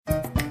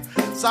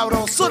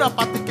Sabrosura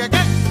pa' ti que.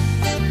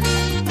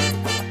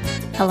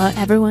 Hello,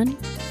 everyone.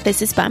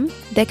 This is Pam,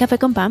 de Café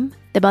con Pam,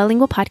 the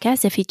bilingual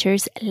podcast that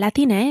features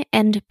Latine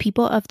and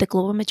people of the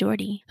global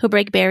majority who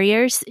break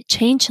barriers,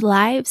 change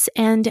lives,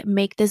 and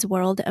make this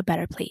world a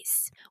better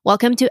place.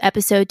 Welcome to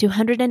episode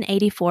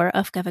 284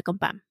 of Café con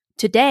Pam.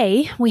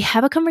 Today, we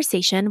have a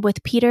conversation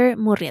with Peter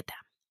Murrieta.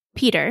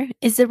 Peter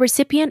is the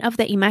recipient of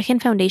the Imagen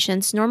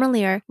Foundation's Norman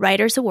Lear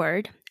Writers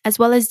Award, as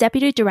well as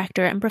Deputy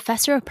Director and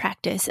Professor of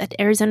Practice at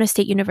Arizona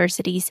State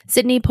University's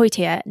Sidney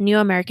Poitier New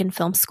American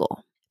Film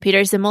School. Peter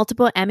is a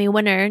multiple Emmy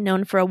winner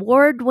known for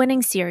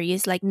award-winning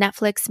series like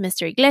Netflix's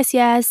Mr.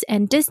 Iglesias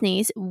and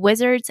Disney's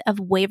Wizards of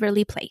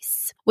Waverly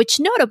Place,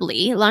 which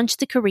notably launched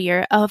the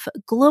career of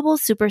global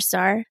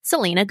superstar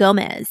Selena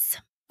Gomez.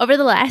 Over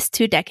the last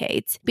 2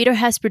 decades, Peter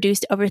has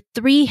produced over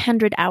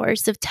 300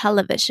 hours of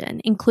television,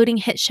 including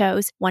hit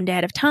shows One Day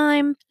at a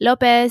Time,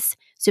 Lopez,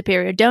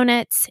 Superior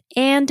Donuts,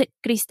 and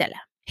Cristela.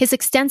 His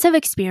extensive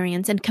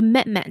experience and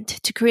commitment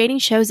to creating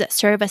shows that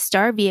serve as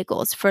star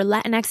vehicles for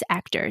Latinx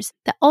actors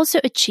that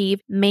also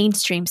achieve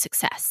mainstream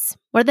success.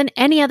 More than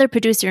any other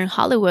producer in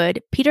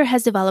Hollywood, Peter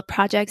has developed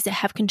projects that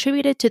have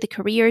contributed to the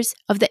careers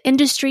of the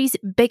industry's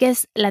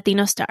biggest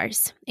Latino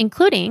stars,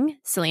 including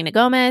Selena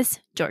Gomez,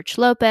 George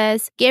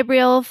Lopez,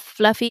 Gabriel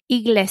Fluffy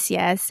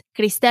Iglesias,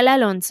 Cristela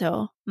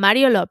Alonso,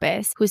 Mario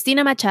Lopez,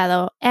 Justina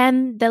Machado,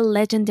 and the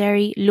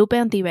legendary Lupe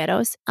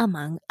Ontiveros,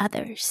 among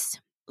others.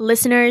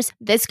 Listeners,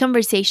 this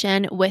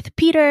conversation with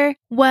Peter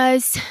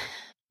was,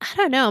 I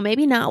don't know,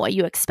 maybe not what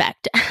you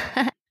expect.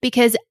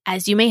 Because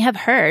as you may have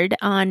heard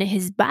on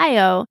his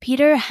bio,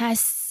 Peter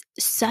has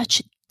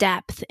such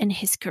depth in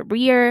his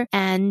career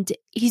and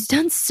he's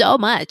done so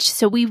much.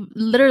 So we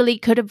literally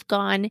could have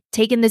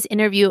taken this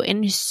interview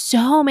in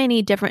so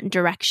many different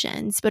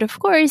directions. But of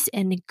course,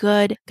 in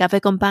good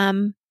Café con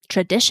Pam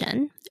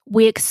tradition,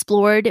 we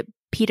explored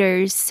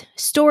Peter's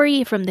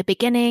story from the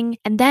beginning,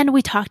 and then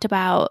we talked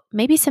about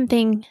maybe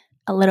something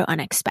a little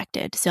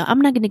unexpected. So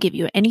I'm not going to give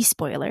you any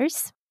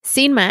spoilers.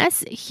 Sin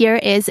más, here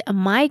is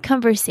my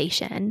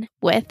conversation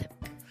with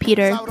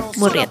Peter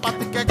Murrieta.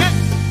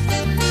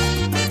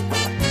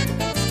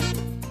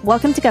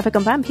 Welcome to Café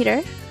con Pam,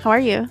 Peter. How are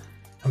you?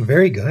 I'm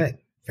very good.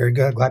 Very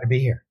good. Glad to be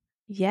here.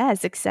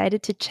 Yes,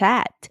 excited to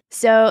chat.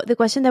 So the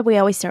question that we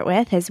always start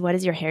with is, what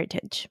is your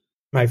heritage?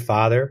 My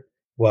father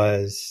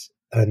was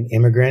an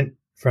immigrant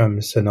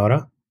from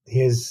Sonora.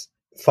 His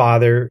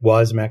father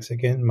was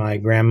Mexican. My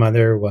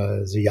grandmother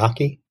was a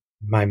Yaqui.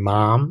 My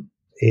mom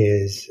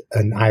is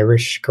an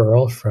Irish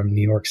girl from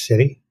New York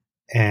City.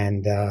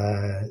 And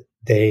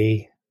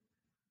they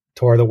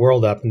tore the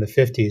world up in the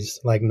 50s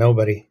like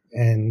nobody.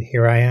 And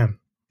here I am.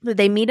 Did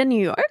they meet in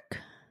New York?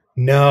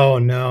 No.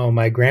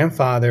 My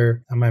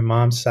grandfather on my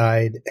mom's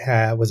side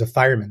was a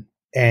fireman.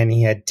 And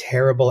he had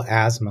terrible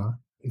asthma.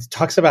 He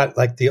talks about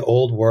like the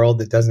old world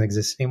that doesn't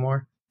exist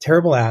anymore.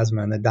 Terrible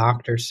asthma. And the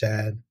doctor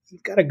said,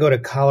 you've got to go to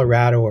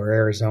Colorado or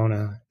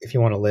Arizona if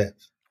you want to live.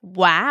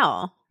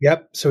 Wow.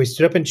 Yep. So he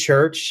stood up in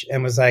church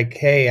and was like,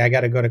 hey, I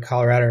got to go to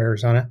Colorado or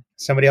Arizona.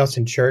 Somebody else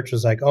in church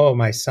was like, oh,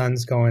 my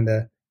son's going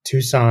to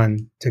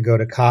Tucson to go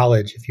to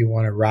college if you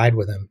want to ride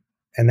with him.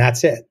 And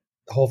that's it.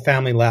 The whole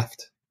family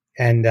left.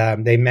 And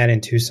they met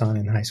in Tucson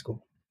in high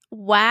school.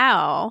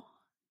 Wow.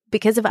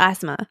 Because of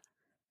asthma.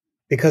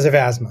 Because of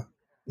asthma.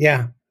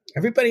 Yeah.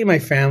 Everybody in my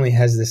family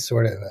has this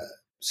sort of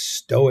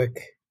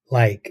stoic,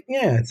 like,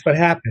 yeah, it's what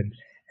happened.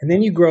 And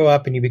then you grow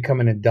up and you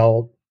become an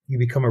adult, you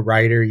become a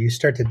writer, you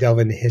start to delve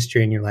into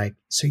history and you're like,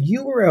 so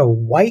you were a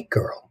white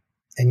girl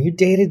and you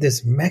dated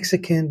this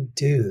Mexican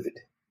dude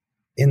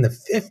in the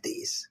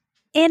 50s.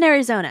 In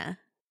Arizona.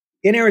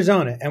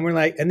 And we're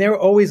like, and they were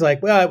always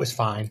like, well, it was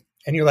fine.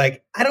 And you're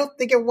like, I don't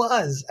think it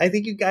was. I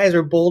think you guys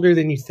are bolder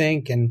than you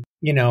think. And,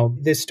 you know,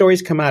 the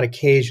stories come out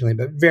occasionally,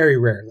 but very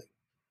rarely.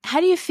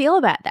 How do you feel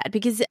about that?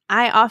 Because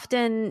I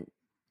often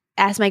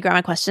ask my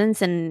grandma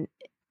questions, and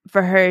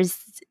for her,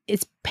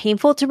 it's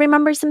painful to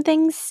remember some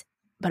things,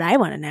 but I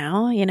want to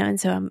know, you know, and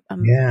so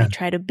I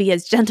try to be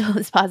as gentle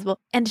as possible.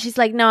 And she's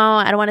like, no,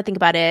 I don't want to think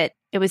about it.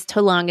 It was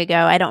too long ago.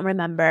 I don't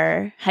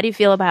remember. How do you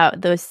feel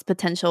about those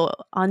potential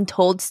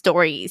untold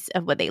stories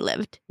of what they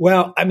lived?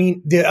 Well, I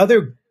mean, the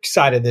other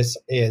side of this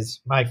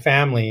is my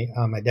family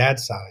on my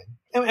dad's side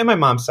and my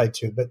mom's side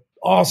too, but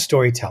all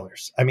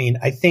storytellers. I mean,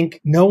 I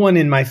think no one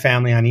in my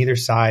family on either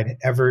side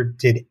ever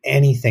did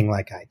anything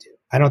like I do.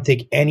 I don't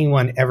think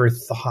anyone ever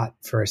thought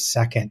for a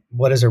second,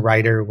 what does a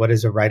writer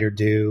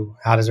do?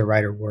 How does a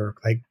writer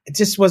work? Like, it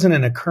just wasn't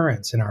an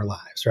occurrence in our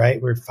lives,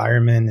 right? We're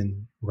firemen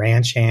and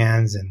ranch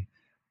hands and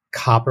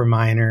copper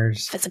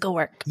miners. Physical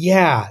work.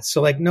 Yeah.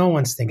 So like no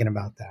one's thinking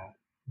about that.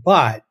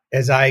 But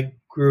as I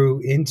grew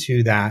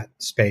into that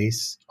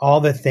space,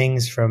 all the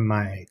things from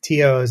my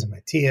tios and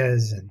my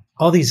tias and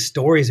all these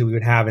stories that we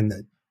would have in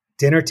the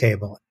dinner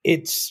table,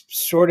 it's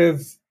sort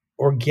of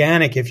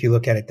organic if you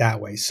look at it that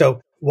way. So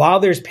while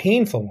there's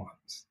painful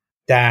ones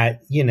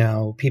that, you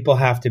know, people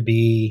have to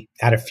be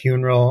at a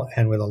funeral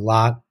and with a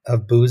lot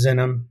of booze in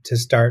them to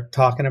start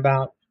talking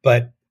about,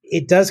 but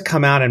it does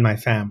come out in my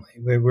family.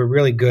 We're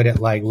really good at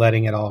like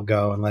letting it all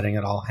go and letting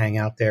it all hang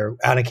out there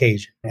on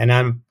occasion. And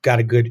I've got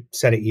a good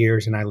set of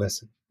ears and I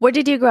listen. Where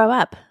did you grow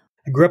up?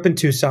 I grew up in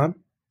Tucson.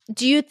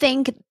 Do you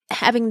think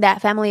having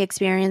that family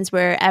experience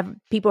where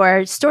people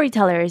are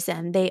storytellers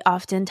and they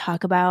often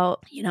talk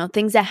about,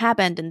 things that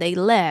happened and they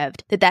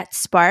lived, did that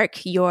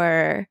spark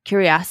your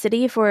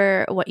curiosity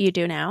for what you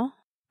do now?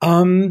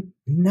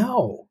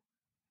 No.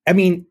 I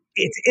mean,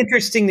 it's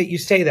interesting that you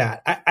say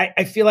that.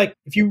 I feel like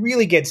if you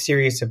really get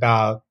serious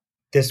about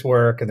this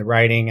work and the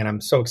writing, and I'm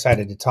so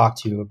excited to talk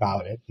to you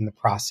about it in the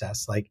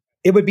process, like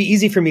it would be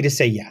easy for me to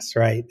say yes,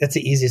 right? That's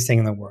the easiest thing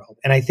in the world.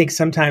 And I think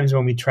sometimes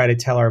when we try to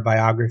tell our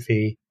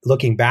biography,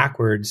 looking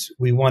backwards,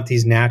 we want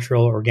these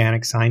natural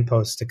organic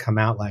signposts to come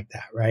out like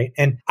that, right?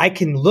 And I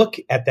can look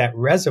at that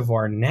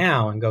reservoir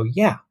now and go,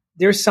 yeah,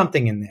 there's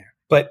something in there.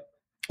 But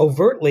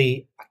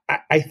overtly,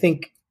 I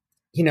think,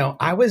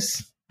 I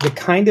was the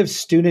kind of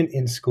student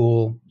in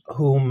school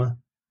whom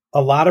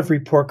a lot of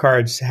report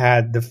cards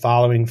had the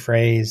following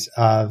phrase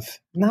of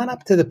not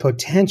up to the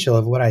potential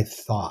of what I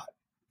thought.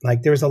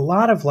 Like there was a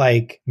lot of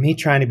like me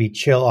trying to be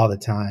chill all the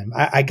time.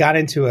 I got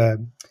into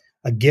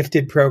a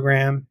gifted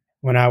program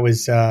when I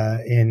was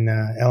in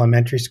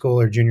elementary school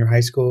or junior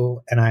high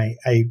school. And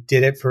I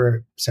did it for a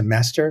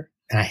semester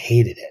and I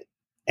hated it.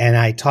 And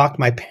I talked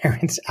my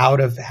parents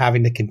out of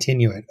having to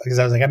continue it because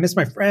I was like, I miss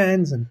my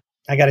friends and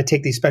I got to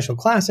take these special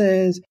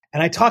classes.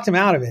 And I talked them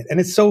out of it. And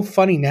it's so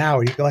funny now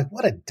where you go like,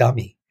 what a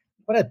dummy.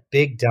 What a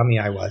big dummy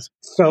I was.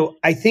 So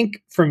I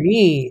think for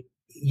me,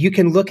 you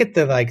can look at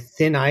the like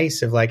thin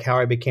ice of like how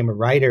I became a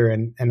writer.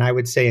 And I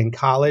would say in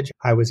college,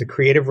 I was a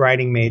creative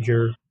writing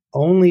major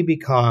only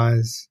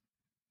because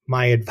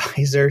my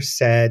advisor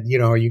said,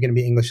 are you going to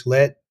be English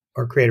lit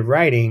or creative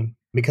writing?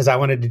 Because I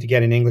wanted to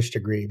get an English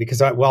degree.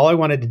 Because all I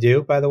wanted to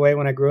do, by the way,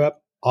 when I grew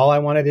up, all I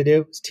wanted to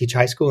do was teach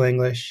high school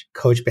English,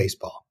 coach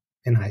baseball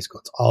in high school.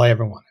 It's all I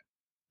ever wanted.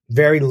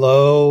 Very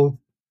low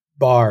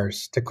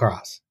bars to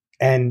cross.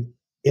 And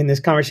in this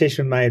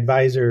conversation with my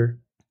advisor,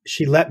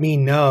 she let me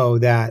know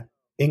that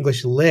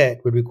English lit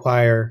would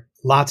require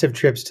lots of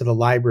trips to the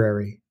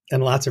library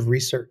and lots of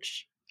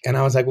research. And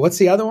I was like, what's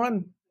the other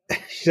one?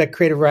 She's like,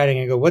 creative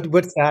writing. I go,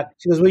 what's that?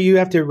 She goes, well, you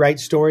have to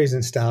write stories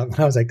and stuff. And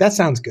I was like, that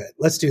sounds good.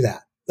 Let's do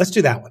that. Let's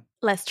do that one.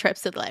 Less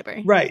trips to the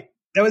library. Right.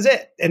 That was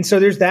it. And so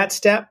there's that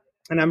step.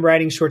 And I'm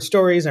writing short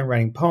stories. I'm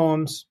writing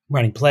poems,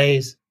 writing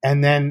plays.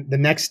 And then the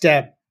next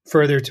step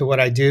further to what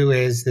I do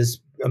is this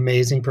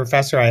amazing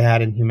professor I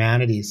had in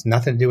humanities,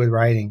 nothing to do with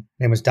writing.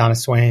 Her name was Donna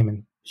Swaim,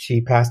 and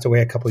she passed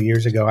away a couple of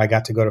years ago. I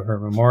got to go to her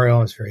memorial.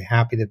 I was very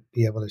happy to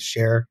be able to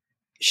share.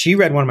 She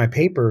read one of my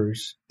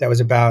papers that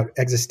was about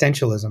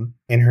existentialism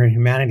in her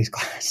humanities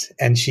class.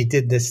 And she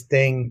did this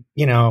thing,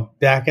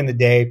 back in the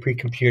day,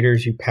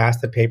 pre-computers, you passed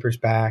the papers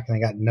back and I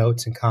got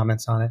notes and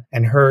comments on it.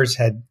 And hers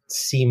had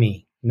C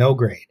me, no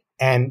grade.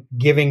 And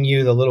giving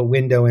you the little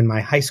window in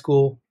my high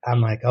school,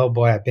 I'm like, oh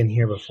boy, I've been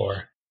here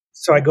before.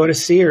 So I go to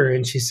see her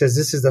and she says,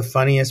 this is the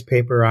funniest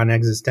paper on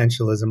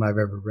existentialism I've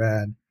ever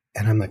read.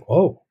 And I'm like,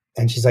 whoa.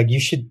 And she's like, you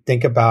should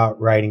think about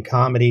writing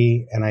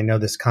comedy. And I know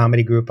this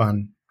comedy group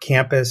on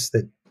campus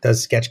that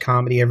does sketch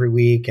comedy every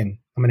week. And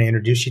I'm going to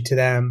introduce you to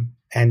them.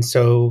 And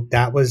so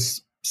that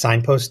was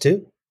signpost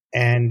 2.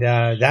 And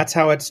that's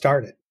how it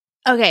started.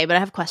 Okay, but I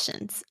have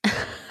questions.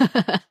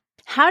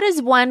 How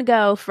does one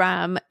go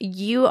from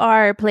you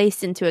are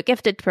placed into a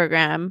gifted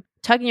program,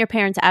 talking your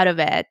parents out of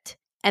it,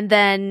 and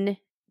then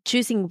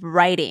choosing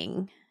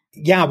writing?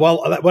 Yeah,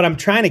 well, what I'm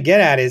trying to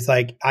get at is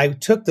like, I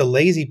took the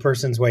lazy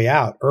person's way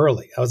out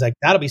early. I was like,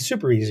 that'll be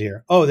super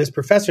easier. Oh, this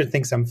professor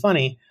thinks I'm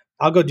funny.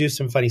 I'll go do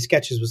some funny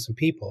sketches with some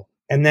people.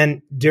 And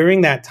then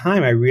during that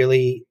time, I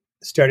really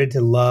started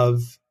to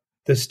love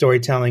the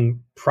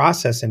storytelling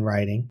process in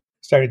writing,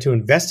 started to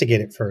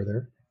investigate it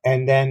further,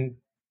 and then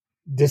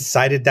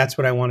decided that's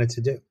what I wanted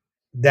to do.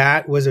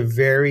 That was a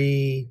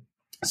very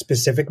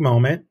specific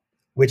moment,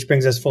 which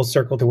brings us full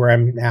circle to where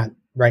I'm at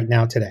right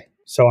now today.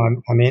 So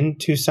I'm in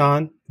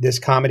Tucson, this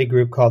comedy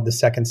group called The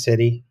Second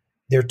City.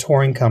 Their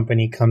touring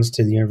company comes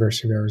to the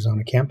University of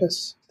Arizona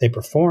campus. They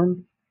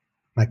perform.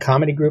 My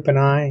comedy group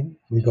and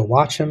we go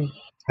watch them.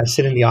 I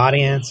sit in the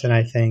audience and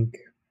I think,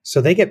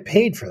 so they get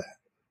paid for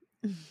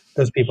that,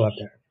 those people up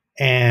there.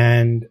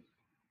 And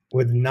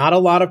with not a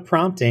lot of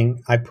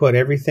prompting, I put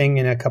everything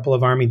in a couple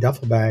of Army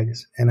duffel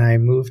bags and I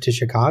moved to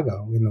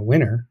Chicago in the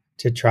winter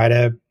to try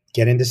to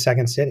get into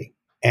Second City.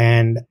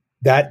 And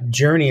that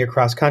journey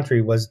across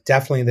country was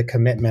definitely the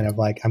commitment of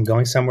like, I'm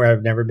going somewhere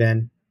I've never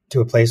been,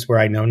 to a place where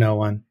I know no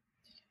one.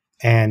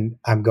 And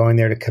I'm going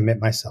there to commit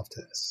myself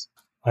to this.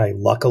 I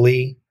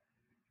luckily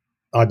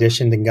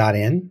auditioned and got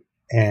in.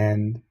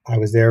 And I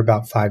was there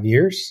about 5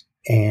 years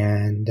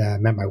and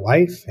met my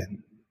wife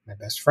and my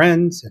best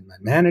friends and my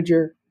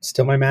manager,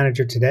 still my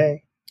manager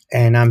today.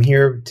 And I'm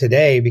here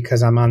today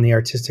because I'm on the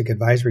artistic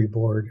advisory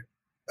board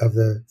of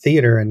the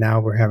theater. And now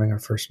we're having our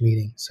first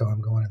meeting. So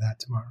I'm going to that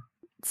tomorrow.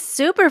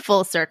 Super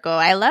full circle.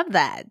 I love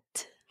that.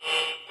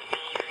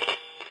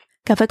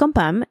 Café con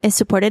Pam is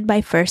supported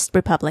by First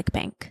Republic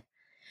Bank.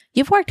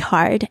 You've worked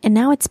hard and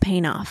now it's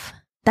paying off.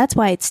 That's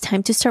why it's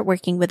time to start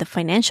working with a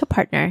financial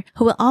partner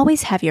who will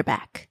always have your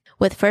back.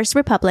 With First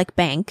Republic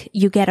Bank,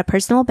 you get a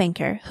personal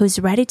banker who's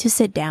ready to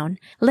sit down,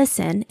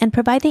 listen, and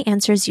provide the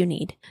answers you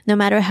need, no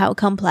matter how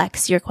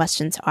complex your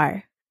questions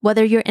are.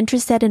 Whether you're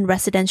interested in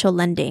residential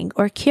lending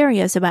or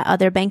curious about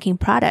other banking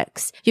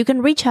products, you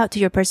can reach out to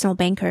your personal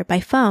banker by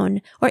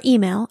phone or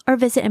email or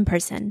visit in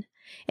person.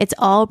 It's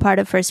all part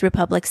of First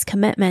Republic's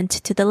commitment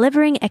to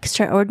delivering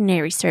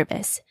extraordinary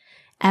service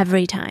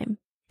every time.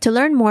 To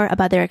learn more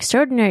about their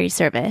extraordinary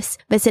service,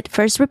 visit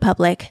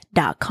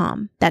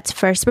firstrepublic.com. That's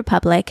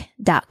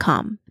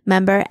firstrepublic.com.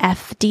 Member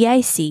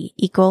FDIC,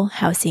 Equal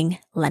Housing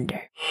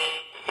Lender.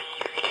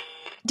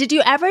 Did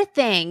you ever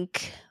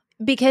think,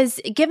 because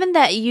given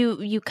that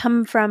you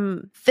come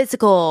from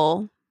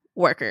physical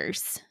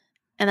workers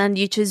and then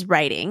you choose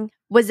writing,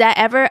 was that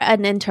ever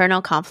an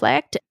internal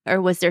conflict, or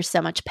was there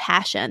so much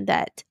passion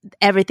that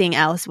everything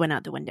else went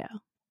out the window?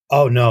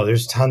 Oh, no,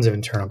 there's tons of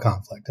internal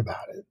conflict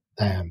about it.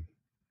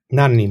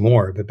 Not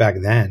anymore, but back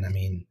then, I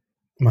mean,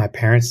 my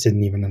parents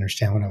didn't even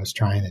understand what I was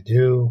trying to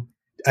do.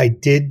 I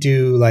did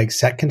do like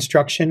set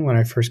construction when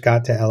I first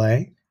got to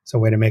LA. It's a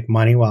way to make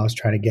money while I was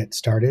trying to get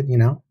started,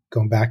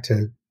 going back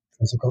to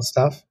physical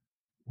stuff.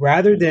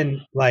 Rather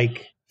than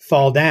like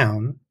fall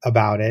down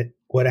about it,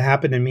 what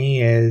happened to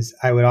me is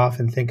I would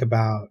often think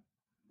about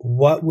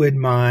what would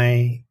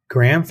my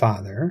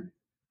grandfather,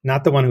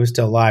 not the one who was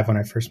still alive when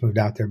I first moved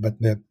out there,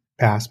 but the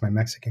past, my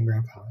Mexican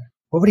grandfather,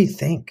 what would he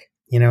think?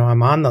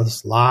 I'm on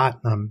this lot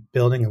and I'm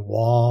building a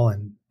wall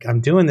and I'm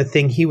doing the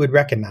thing he would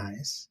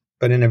recognize,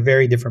 but in a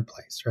very different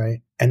place,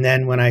 right? And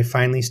then when I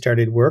finally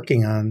started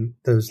working on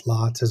those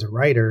lots as a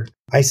writer,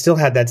 I still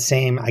had that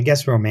same, I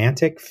guess,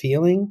 romantic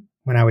feeling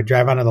when I would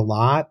drive onto the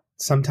lot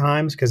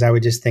sometimes, because I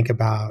would just think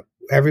about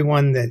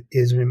everyone that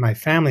is in my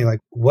family, like,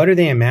 what are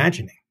they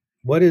imagining?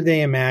 What do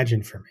they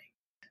imagine for me?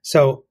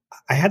 So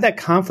I had that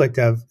conflict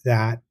of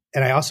that.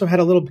 And I also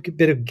had a little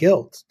bit of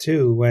guilt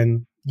too,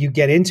 when you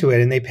get into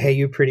it and they pay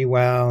you pretty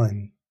well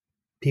and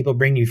people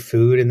bring you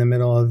food in the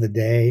middle of the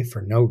day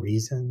for no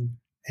reason.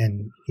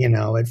 And, at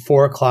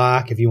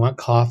 4:00, if you want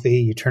coffee,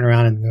 you turn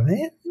around and go,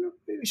 hey,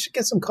 maybe we should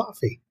get some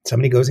coffee.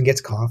 Somebody goes and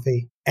gets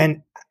coffee.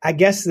 And I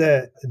guess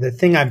the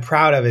thing I'm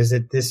proud of is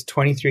that this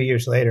 23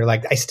 years later,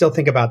 like I still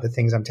think about the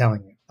things I'm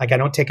telling you. Like I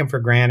don't take them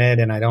for granted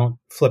and I don't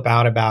flip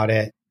out about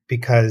it,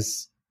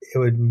 because it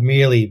would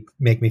really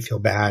make me feel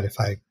bad if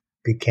I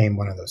became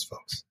one of those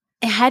folks.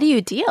 How do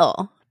you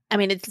deal? I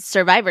mean, it's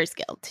survivor's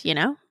guilt,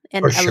 And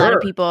For a lot of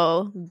sure.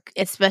 people,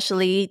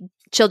 especially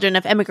children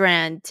of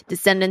immigrants,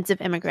 descendants of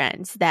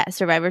immigrants, that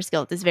survivor's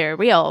guilt is very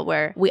real,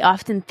 where we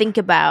often think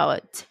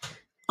about,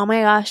 oh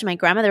my gosh, my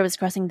grandmother was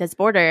crossing this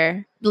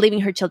border, leaving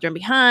her children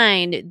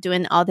behind,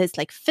 doing all this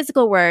like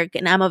physical work,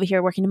 and I'm over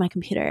here working on my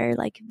computer,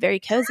 like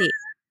very cozy.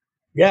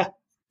 Yeah.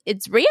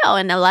 It's real,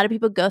 and a lot of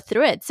people go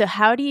through it. So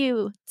how do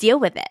you deal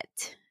with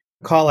it?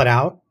 Call it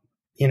out,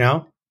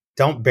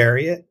 don't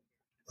bury it.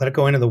 Let it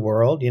go into the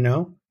world,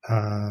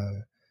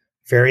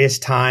 various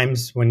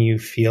times when you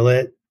feel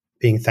it,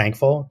 being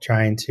thankful,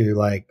 trying to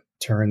like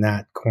turn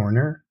that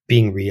corner,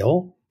 being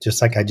real,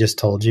 just like I just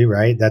told you,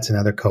 right? That's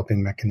another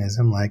coping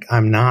mechanism. Like,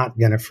 I'm not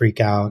going to freak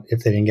out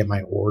if they didn't get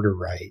my order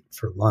right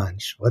for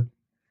lunch. What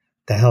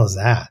the hell is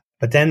that?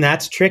 But then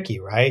that's tricky,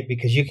 right?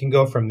 Because you can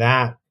go from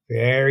that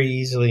very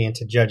easily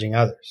into judging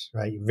others,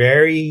 right?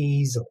 Very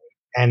easily.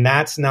 And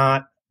that's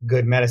not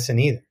good medicine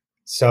either.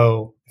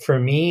 So for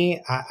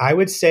me, I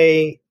would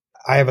say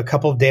I have a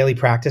couple of daily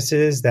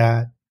practices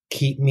that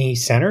keep me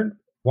centered.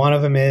 One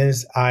of them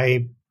is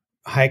I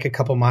hike a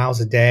couple miles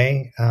a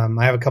day. I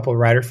have a couple of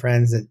writer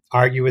friends that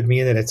argue with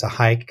me that it's a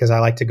hike because I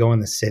like to go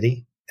in the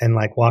city and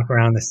like walk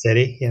around the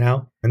city,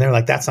 and they're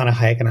like, that's not a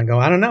hike. And I go,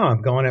 I don't know.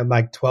 I'm going at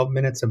like 12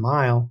 minutes a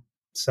mile.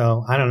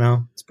 So I don't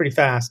know. It's pretty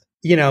fast,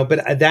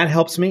 but that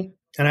helps me.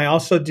 And I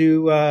also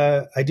do,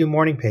 I do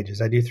morning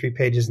pages. I do 3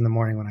 pages in the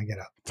morning when I get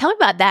up. Tell me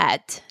about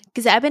that.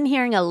 Because I've been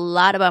hearing a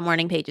lot about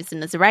morning pages.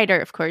 And as a writer,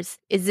 of course,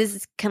 is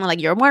this kind of like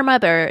your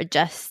warm-up or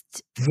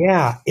just?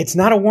 Yeah, it's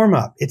not a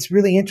warm-up. It's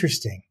really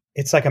interesting.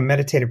 It's like a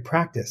meditative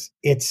practice.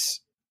 It's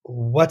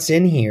what's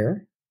in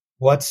here,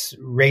 what's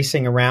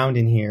racing around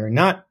in here.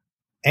 Not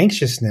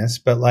anxiousness,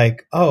 but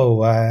like,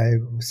 oh, I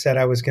said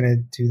I was going to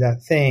do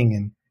that thing.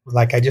 And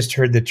like, I just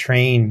heard the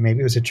train. Maybe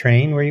it was a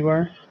train where you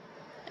are?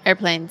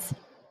 Airplanes.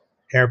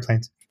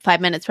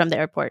 5 minutes from the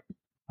airport.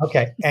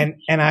 Okay. And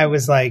I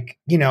was like,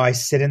 I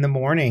sit in the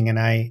morning and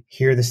I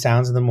hear the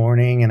sounds of the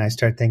morning and I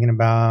start thinking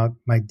about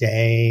my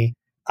day.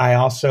 I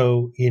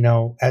also,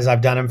 as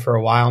I've done them for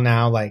a while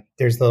now, like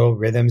there's little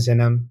rhythms in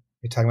them.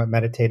 You're talking about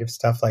meditative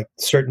stuff, like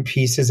certain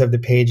pieces of the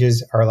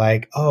pages are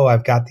like, oh,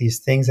 I've got these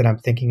things that I'm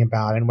thinking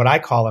about. And what I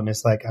call them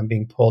is like, I'm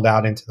being pulled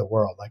out into the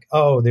world. Like,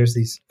 oh, there's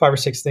these 5 or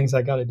 6 things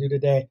I got to do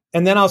today.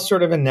 And then I'll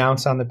sort of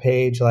announce on the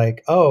page,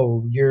 like,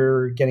 oh,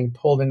 you're getting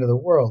pulled into the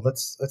world.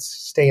 Let's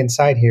stay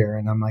inside here.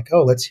 And I'm like,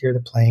 oh, let's hear the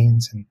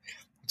planes and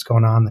what's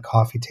going on. The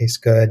coffee tastes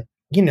good.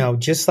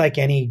 Just like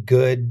any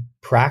good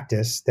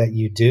practice that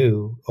you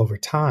do over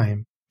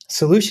time,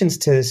 solutions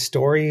to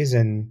stories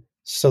and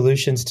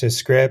solutions to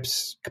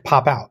scripts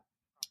pop out.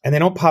 And they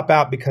don't pop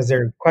out because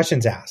there are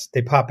questions asked.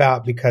 They pop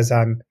out because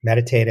I'm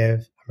meditative,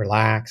 I'm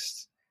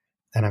relaxed,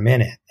 and I'm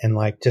in it. And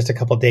like just a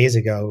couple of days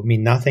ago, I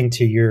mean, nothing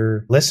to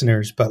your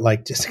listeners, but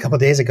like just a couple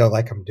of days ago,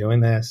 like I'm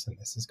doing this and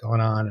this is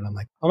going on. And I'm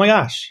like, oh my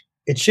gosh,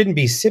 it shouldn't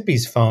be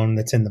Sippy's phone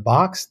that's in the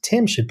box.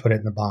 Tim should put it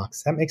in the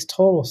box. That makes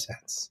total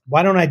sense.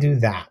 Why don't I do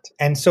that?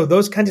 And so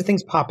those kinds of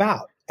things pop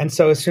out. And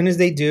so as soon as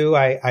they do,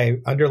 I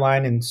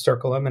underline and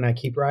circle them and I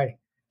keep writing.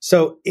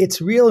 So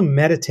it's real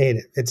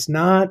meditative. It's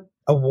not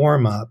a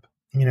warm up,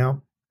 you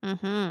know?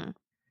 Mm-hmm.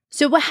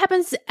 So what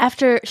happens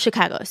after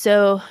Chicago?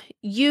 So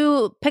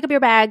you pick up your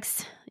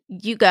bags,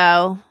 you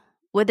go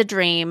with a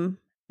dream,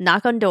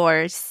 knock on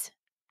doors,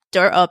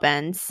 door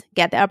opens,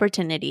 get the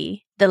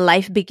opportunity, the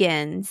life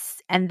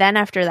begins. And then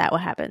after that,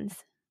 what happens?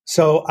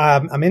 So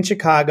I'm in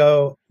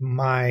Chicago.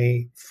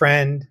 My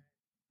friend,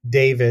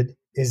 David,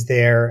 is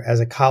there as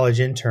a college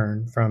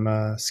intern from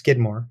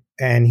Skidmore.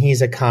 And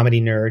he's a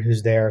comedy nerd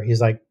who's there.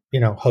 He's like,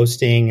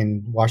 hosting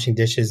and washing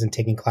dishes and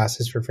taking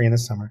classes for free in the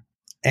summer.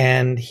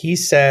 And he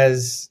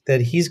says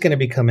that he's going to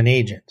become an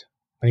agent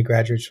when he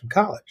graduates from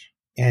college.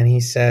 And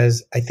he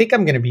says, I think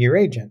I'm going to be your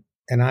agent.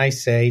 And I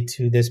say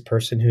to this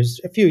person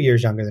who's a few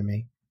years younger than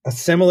me, a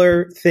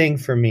similar thing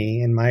for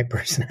me in my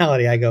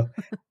personality. I go,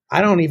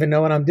 I don't even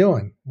know what I'm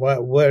doing. What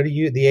are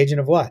you, the agent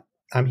of what?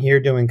 I'm here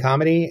doing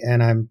comedy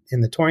and I'm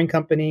in the touring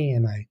company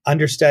and I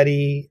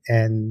understudy.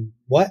 And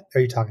what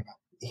are you talking about?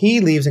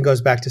 He leaves and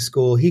goes back to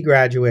school. He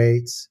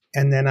graduates.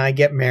 And then I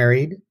get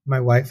married.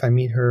 My wife, I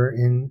meet her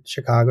in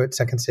Chicago at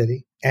Second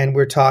City. And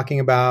we're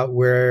talking about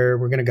where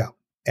we're going to go.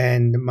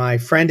 And my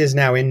friend is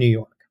now in New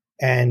York.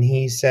 And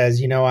he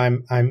says,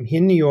 I'm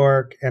in New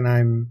York and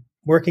I'm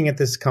working at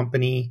this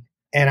company.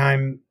 And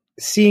I'm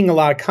seeing a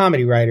lot of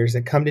comedy writers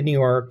that come to New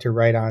York to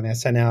write on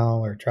SNL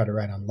or try to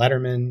write on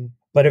Letterman.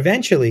 But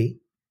eventually,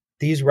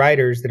 these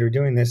writers that are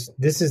doing this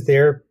is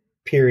their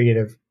period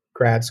of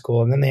grad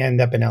school. And then they end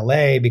up in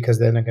LA because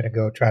then they're going to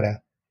go try to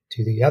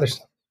do the other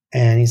stuff.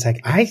 And he's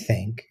like, I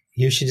think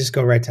you should just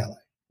go right to LA.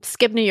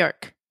 Skip New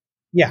York.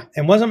 Yeah.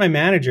 And wasn't my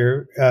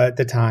manager at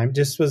the time,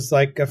 just was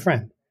like a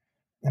friend.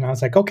 And I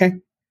was like, okay.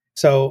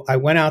 So I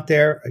went out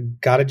there,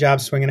 got a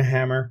job swinging a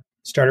hammer,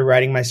 started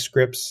writing my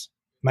scripts.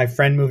 My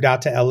friend moved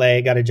out to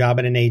LA, got a job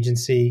at an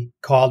agency,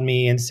 called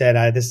me and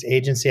said, this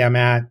agency I'm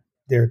at,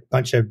 they're a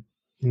bunch of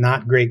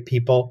not great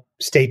people.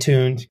 Stay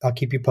tuned. I'll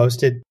keep you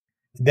posted.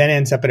 Then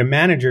ends up at a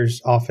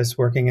manager's office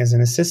working as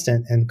an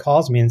assistant and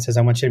calls me and says,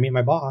 I want you to meet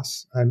my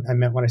boss. I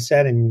meant what I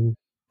said. And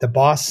the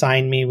boss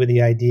signed me with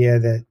the idea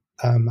that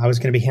I was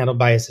going to be handled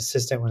by his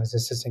assistant when his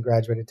assistant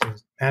graduated to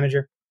his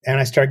manager. And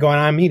I started going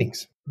on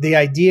meetings. The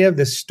idea of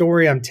the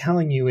story I'm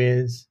telling you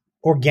is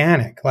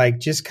organic, like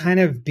just kind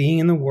of being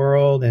in the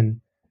world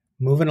and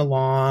moving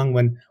along.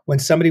 When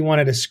somebody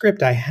wanted a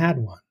script, I had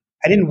one.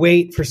 I didn't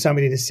wait for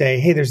somebody to say,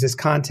 hey, there's this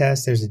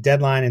contest, there's a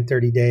deadline in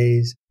 30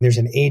 days, there's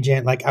an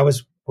agent. Like I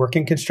was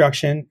working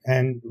construction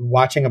and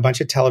watching a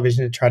bunch of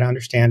television to try to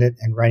understand it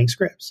and writing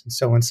scripts. And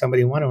so when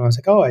somebody wanted one, I was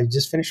like, oh, I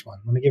just finished one.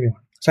 Let me give you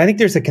one. So I think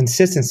there's a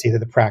consistency to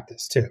the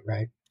practice too,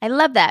 right? I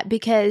love that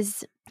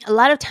because a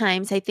lot of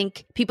times I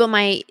think people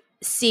might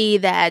see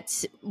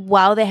that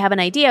while they have an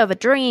idea of a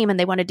dream and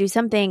they want to do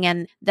something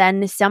and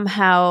then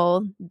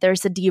somehow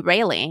there's a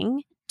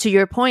derailing, to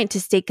your point,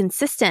 to stay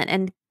consistent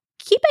and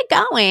keep it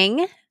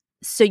going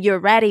so you're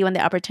ready when the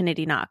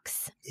opportunity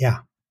knocks. Yeah,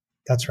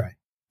 that's right.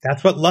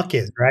 That's what luck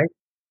is, right?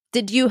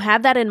 Did you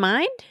have that in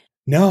mind?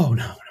 No.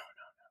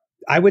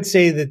 I would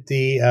say that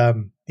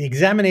the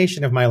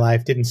examination of my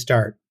life didn't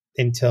start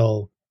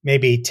until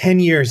maybe 10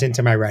 years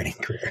into my writing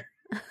career.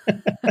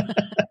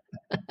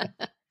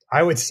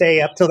 I would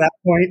say up till that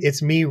point,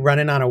 it's me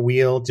running on a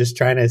wheel, just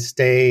trying to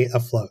stay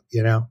afloat,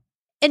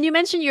 And you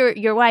mentioned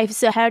your wife.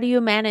 So how do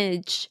you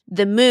manage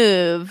the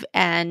move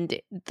and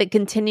the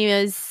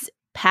continuous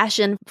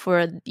passion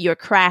for your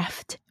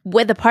craft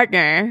with a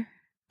partner?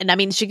 And I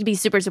mean, she could be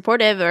super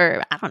supportive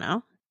or I don't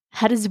know.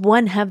 How does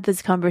one have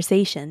those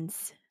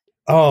conversations?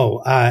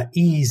 Oh,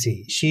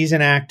 easy. She's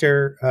an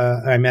actor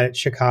I met at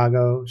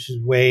Chicago. She's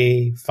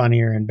way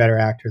funnier and better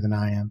actor than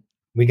I am.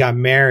 We got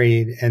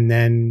married and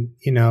then,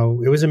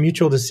 it was a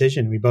mutual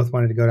decision. We both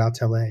wanted to go out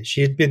to LA.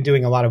 She had been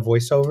doing a lot of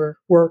voiceover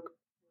work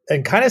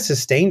and kind of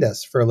sustained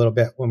us for a little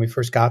bit when we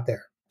first got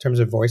there in terms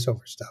of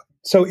voiceover stuff.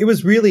 So it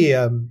was really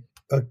a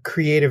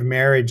creative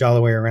marriage all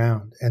the way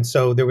around. And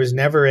so there was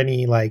never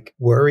any like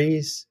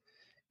worries.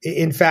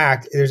 In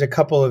fact, there's a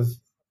couple of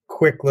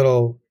quick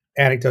little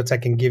anecdotes I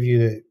can give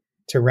you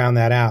to round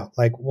that out.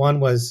 Like one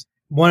was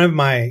one of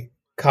my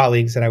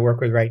colleagues that I work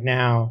with right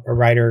now, a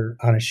writer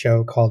on a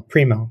show called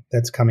Primo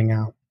that's coming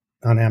out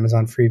on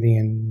Amazon Freevee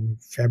in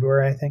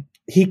February, I think.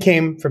 He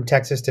came from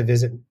Texas to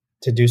visit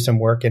to do some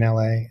work in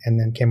LA and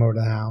then came over to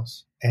the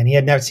house. And he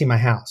had never seen my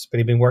house, but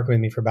he'd been working with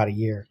me for about a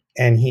year.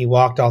 And he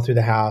walked all through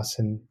the house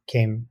and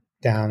came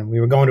down and we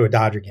were going to a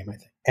Dodger game, I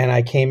think. And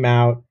I came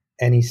out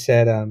and he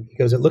said, he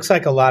goes, it looks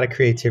like a lot of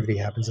creativity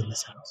happens in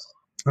this house.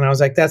 And I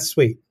was like, that's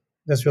sweet.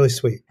 That's really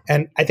sweet.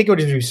 And I think what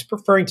he was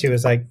referring to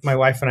is like my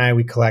wife and I,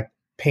 we collect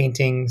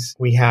paintings.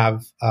 We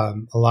have a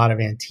lot of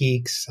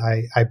antiques.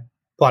 I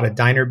bought a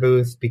diner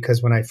booth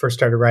because when I first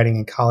started writing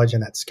in college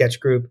in that sketch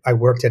group, I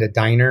worked at a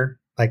diner.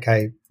 Like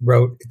I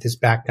wrote at this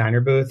back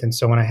diner booth. And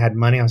so when I had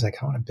money, I was like,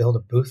 I want to build a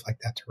booth like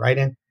that to write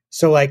in.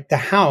 So like the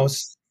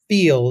house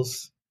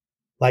feels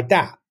like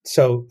that.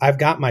 So I've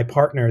got my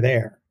partner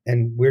there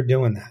and we're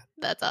doing that.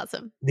 That's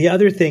awesome. The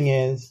other thing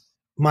is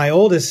my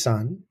oldest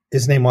son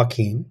is named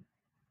Joaquin.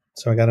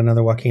 So I got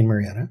another Joaquin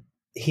Murrieta.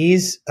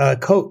 He's a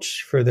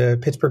coach for the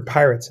Pittsburgh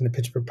Pirates in the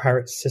Pittsburgh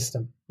Pirates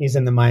system. He's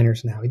in the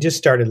minors now. He just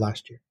started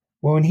last year.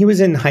 Well, when he was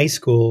in high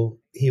school,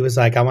 he was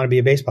like, I want to be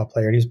a baseball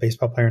player. And he was a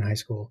baseball player in high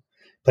school,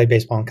 played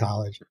baseball in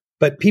college.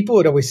 But people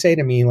would always say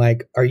to me,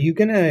 like, are you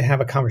going to have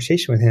a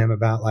conversation with him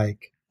about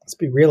like, let's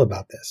be real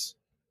about this,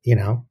 you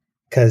know,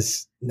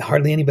 because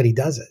hardly anybody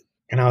does it.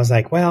 And I was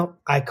like, well,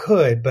 I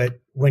could, but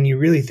when you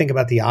really think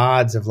about the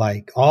odds of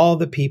like all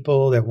the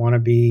people that want to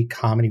be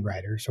comedy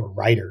writers or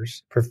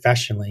writers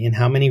professionally and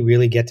how many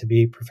really get to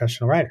be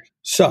professional writers.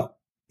 So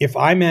if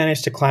I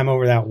manage to climb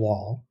over that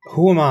wall,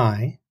 who am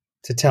I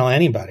to tell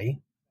anybody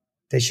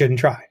they shouldn't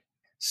try?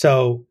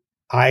 So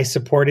I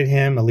supported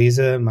him.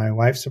 Eliza, my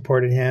wife,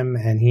 supported him,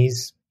 and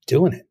he's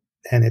doing it.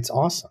 And it's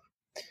awesome.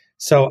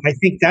 So I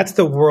think that's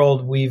the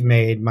world we've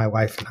made, my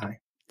wife and I.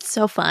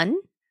 So fun.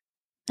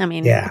 I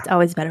mean, It's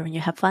always better when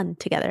you have fun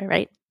together,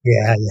 right?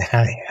 Yeah.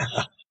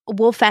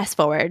 We'll fast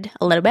forward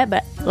a little bit,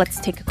 but let's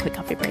take a quick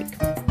coffee break.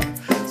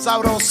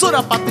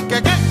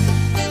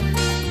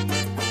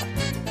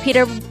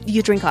 Peter,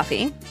 you drink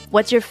coffee.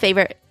 What's your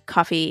favorite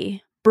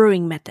coffee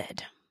brewing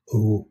method?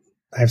 Ooh,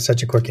 I have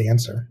such a quick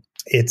answer.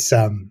 It's,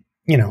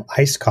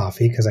 iced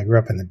coffee because I grew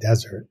up in the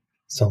desert.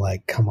 So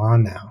like, come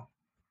on now.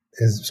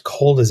 As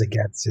cold as it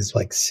gets is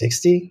like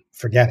 60.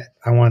 Forget it.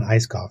 I want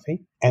iced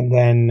coffee. And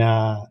then,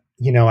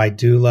 I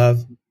do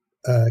love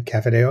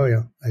cafe de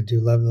olla. I do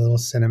love the little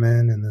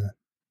cinnamon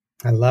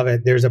I love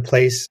it. There's a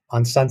place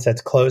on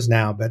Sunset's closed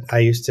now, but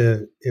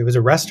it was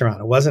a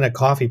restaurant. It wasn't a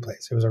coffee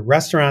place. It was a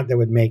restaurant that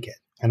would make it.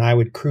 And I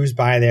would cruise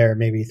by there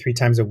maybe 3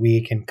 times a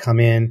week and come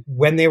in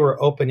when they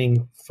were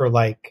opening for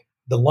like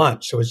the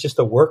lunch. So it was just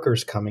the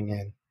workers coming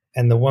in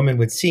and the woman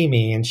would see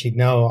me and she'd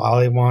know all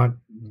they want,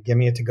 give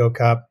me a to-go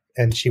cup.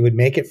 And she would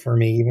make it for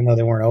me, even though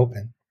they weren't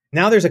open.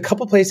 Now there's a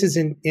couple places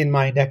in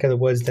my neck of the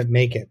woods that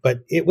make it, but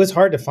it was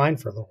hard to find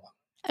for a little while.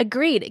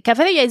 Agreed. Café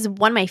de olla is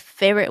one of my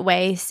favorite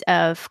ways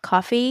of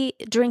coffee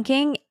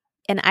drinking.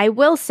 And I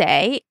will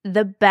say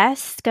the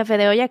best café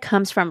de olla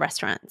comes from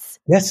restaurants.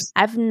 Yes.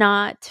 I've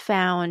not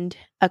found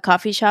a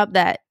coffee shop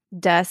that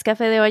does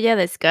café de olla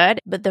that's good,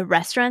 but the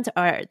restaurants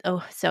are,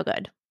 so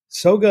good.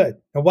 So good.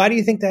 Now, why do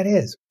you think that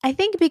is? I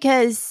think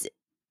because,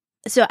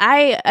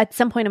 at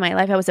some point in my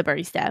life, I was a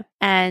barista.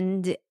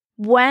 And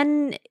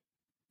when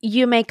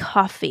you make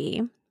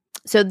coffee,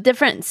 so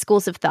different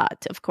schools of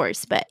thought, of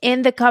course, but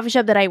in the coffee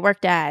shop that I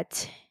worked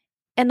at,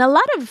 and a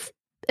lot of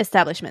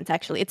establishments,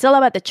 actually, it's all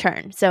about the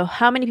churn. So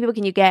how many people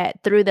can you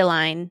get through the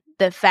line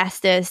the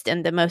fastest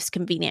and the most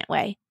convenient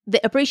way? The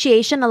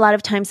appreciation a lot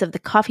of times of the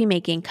coffee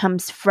making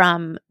comes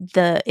from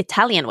the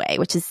Italian way,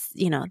 which is,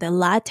 the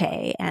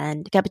latte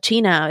and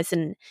cappuccinos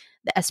and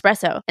the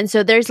espresso. And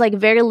so there's like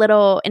very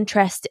little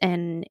interest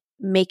in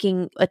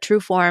making a true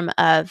form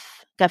of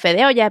café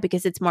de olla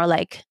because it's more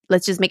like,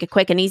 let's just make it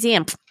quick and easy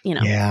and,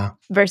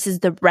 versus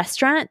the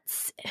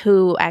restaurants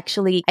who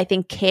actually, I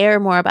think, care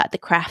more about the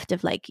craft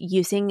of like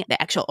using the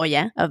actual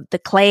olla of the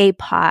clay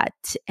pot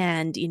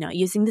and,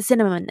 using the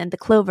cinnamon and the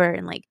clover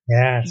and like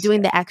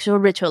doing the actual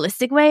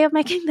ritualistic way of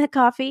making the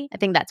coffee. I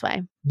think that's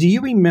why. Do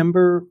you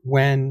remember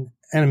when,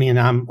 and I mean,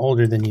 I'm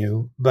older than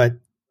you, but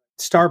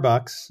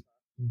Starbucks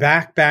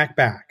back.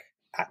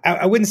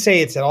 I wouldn't say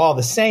it's at all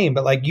the same,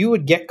 but like you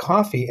would get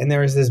coffee and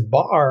there was this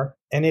bar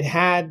and it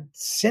had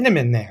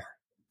cinnamon there.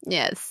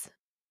 Yes.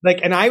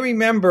 Like, and I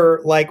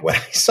remember like when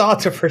I saw it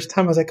the first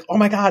time, I was like, oh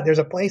my God, there's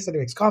a place that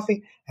makes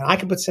coffee and I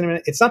can put cinnamon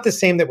in it. It's not the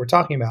same that we're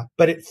talking about,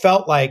 but it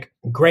felt like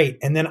great.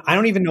 And then I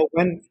don't even know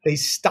when they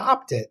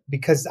stopped it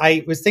because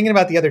I was thinking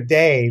about the other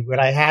day when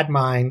I had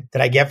mine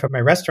that I get from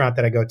my restaurant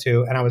that I go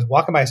to and I was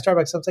walking by a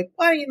Starbucks. I was like,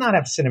 why do you not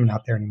have cinnamon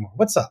out there anymore?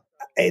 What's up?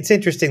 It's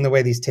interesting the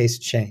way these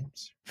tastes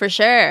change. For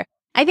sure.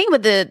 I think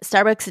with the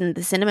Starbucks and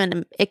the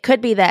cinnamon, it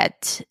could be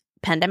that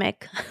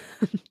pandemic.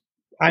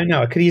 I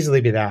know. It could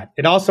easily be that.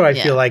 It also, I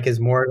feel like, is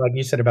more like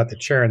you said about the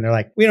churn. They're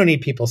like, we don't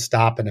need people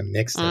stopping and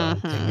mix their own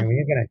thing.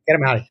 We're going to get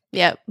them out of here.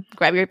 Yep.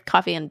 Grab your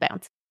coffee and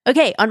bounce.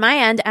 Okay. On my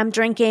end, I'm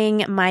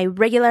drinking my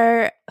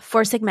regular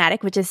Four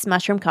Sigmatic, which is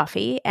mushroom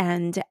coffee.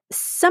 And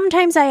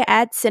sometimes I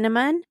add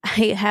cinnamon.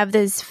 I have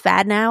this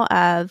fad now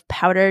of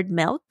powdered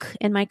milk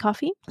in my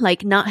coffee.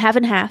 Like not half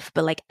and half,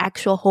 but like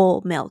actual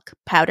whole milk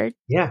powdered.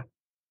 Yeah.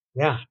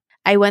 Yeah.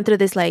 I went through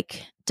this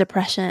like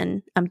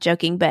depression. I'm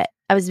joking, but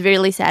I was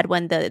really sad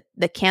when the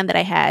can that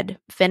I had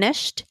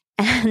finished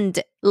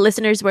and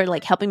listeners were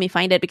like helping me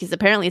find it because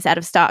apparently it's out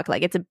of stock.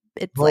 Like it's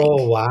like,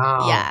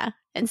 wow. Yeah.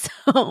 And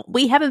so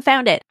we haven't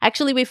found it.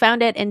 Actually, we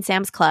found it in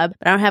Sam's Club,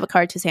 but I don't have a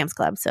card to Sam's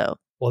Club. So,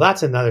 well,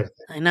 that's another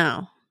thing. I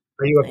know.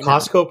 Are you a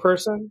Costco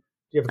person?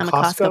 Do you have I'm a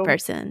Costco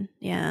person.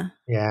 Yeah.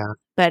 Yeah.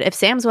 But if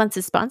Sam's wants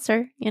to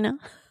sponsor, I mean,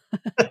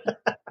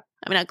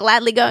 I'll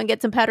gladly go and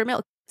get some powdered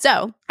milk.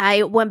 So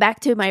I went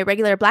back to my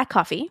regular black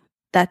coffee.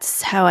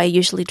 That's how I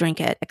usually drink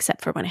it,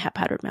 except for when I have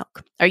powdered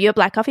milk. Are you a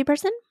black coffee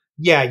person?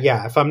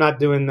 Yeah. If I'm not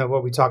doing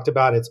what we talked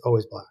about, it's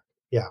always black.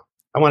 Yeah.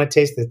 I want to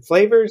taste the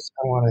flavors.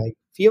 I want to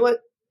feel it.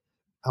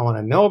 I want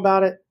to know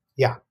about it.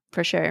 Yeah.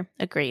 For sure.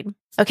 Agreed.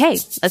 Okay,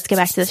 let's get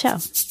back to the show.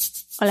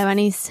 Hola,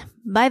 Vanis.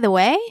 By the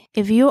way,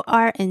 if you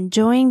are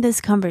enjoying this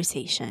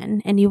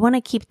conversation and you want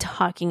to keep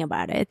talking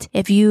about it,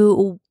 if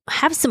you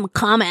have some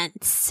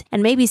comments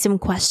and maybe some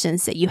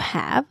questions that you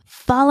have,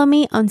 follow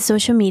me on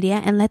social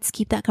media and let's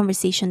keep that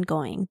conversation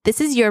going.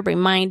 This is your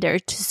reminder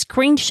to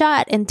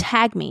screenshot and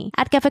tag me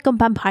at Café con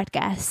Pan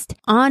Podcast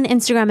on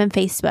Instagram and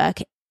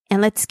Facebook.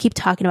 And let's keep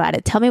talking about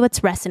it. Tell me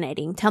what's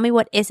resonating. Tell me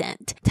what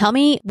isn't. Tell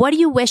me, what do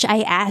you wish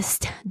I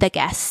asked the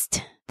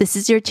guest? This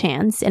is your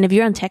chance. And if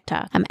you're on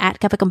TikTok, I'm at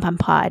Café con Pan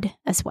Pod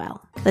as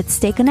well. Let's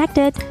stay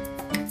connected.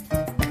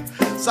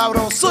 So,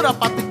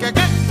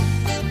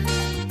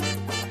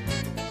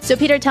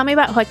 Peter, tell me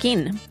about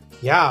Joaquin.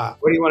 Yeah.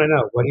 What do you want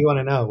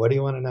to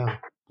know?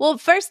 Well,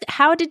 first,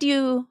 how did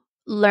you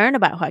learn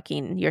about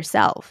Joaquin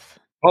yourself?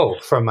 Oh,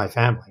 from my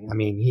family. I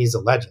mean, he's a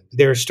legend.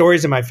 There are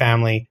stories in my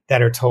family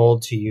that are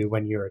told to you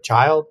when you're a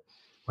child,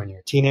 when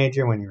you're a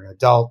teenager, when you're an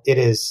adult. It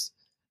is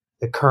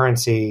the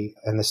currency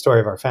and the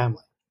story of our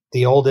family.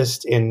 The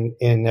oldest in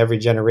every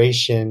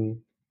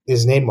generation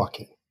is named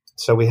Joaquin.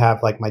 So we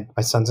have like my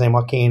son's name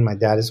Joaquin, my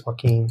dad is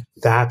Joaquin.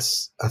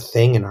 That's a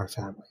thing in our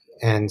family.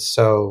 And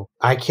so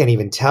I can't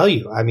even tell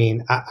you. I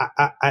mean,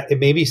 it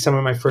may be some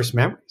of my first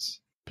memories.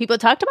 People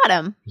talked about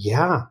him.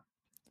 Yeah.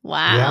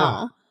 Wow.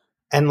 Yeah.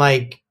 And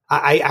like,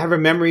 I have a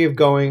memory of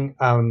going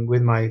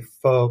with my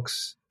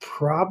folks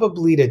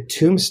probably to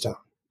Tombstone,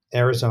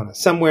 Arizona,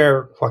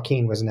 somewhere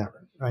Joaquin was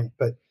never, right?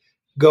 But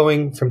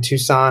going from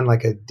Tucson,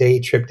 like a day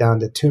trip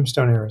down to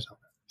Tombstone, Arizona,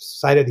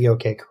 site of the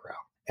OK Corral,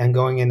 and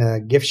going in a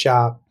gift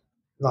shop,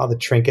 all the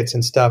trinkets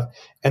and stuff.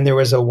 And there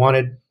was a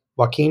wanted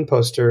Joaquin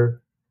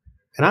poster,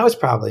 and I was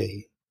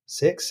probably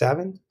 6,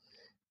 7,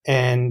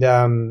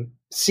 and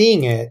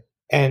seeing it,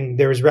 and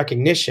there was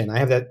recognition.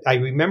 I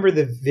remember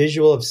the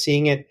visual of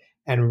seeing it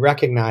and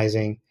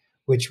recognizing,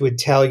 which would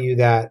tell you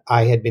that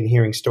I had been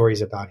hearing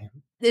stories about him.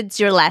 It's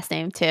your last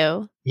name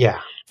too. Yeah.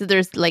 So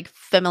there's like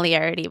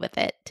familiarity with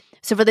it.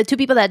 So for the two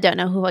people that don't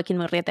know who Joaquin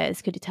Murrieta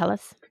is, could you tell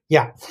us?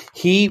 Yeah.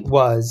 He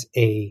was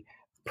a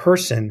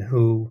person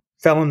who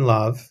fell in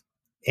love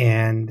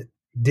and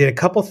did a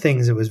couple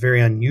things that was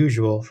very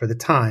unusual for the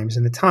times,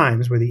 and the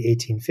times were the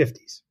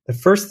 1850s. The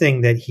first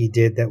thing that he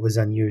did that was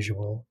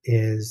unusual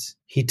is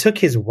he took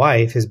his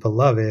wife, his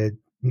beloved,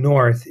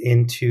 north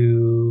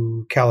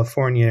into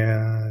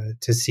California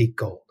to seek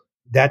gold.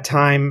 That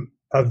time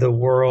of the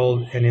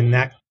world and in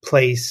that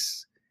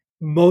place,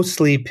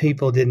 mostly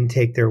people didn't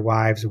take their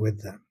wives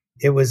with them.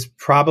 It was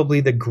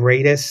probably the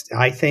greatest,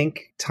 I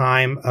think,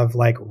 time of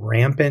like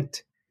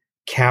rampant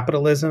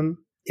capitalism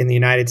in the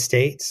United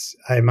States.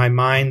 In my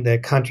mind, the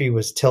country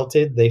was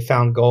tilted. They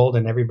found gold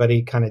and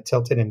everybody kind of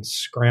tilted and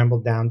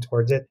scrambled down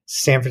towards it.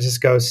 San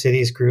Francisco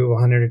cities grew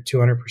 100 or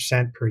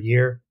 200% per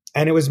year.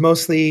 And it was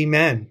mostly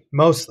men,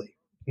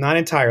 not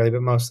entirely,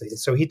 but mostly.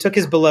 So he took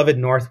his beloved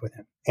north with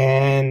him,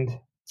 and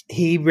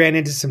he ran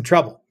into some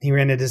trouble. He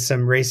ran into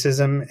some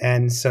racism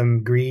and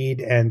some greed,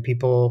 and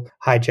people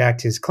hijacked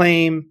his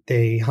claim.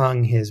 They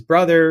hung his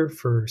brother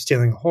for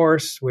stealing a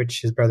horse, which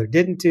his brother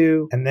didn't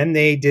do. And then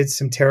they did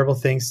some terrible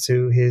things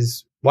to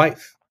his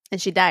wife. And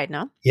she died,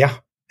 no? Yeah.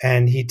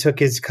 And he took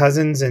his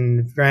cousins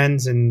and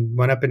friends and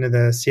went up into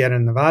the Sierra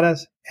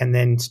Nevadas and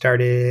then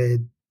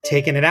started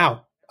taking it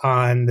out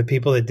on the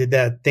people that did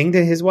that thing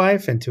to his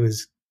wife and to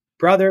his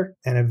brother,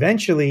 and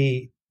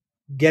eventually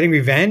getting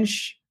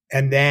revenge,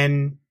 and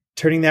then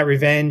turning that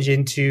revenge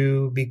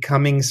into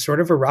becoming sort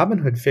of a Robin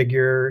Hood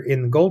figure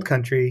in the gold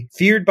country,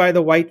 feared by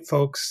the white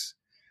folks,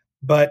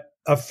 but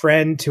a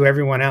friend to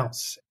everyone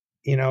else.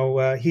 You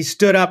know, he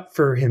stood up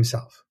for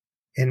himself.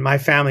 In my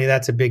family,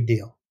 that's a big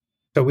deal.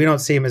 So we don't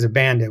see him as a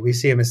bandit. We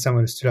see him as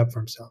someone who stood up for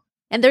himself.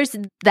 And there's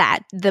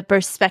the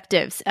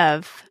perspectives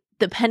of,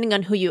 depending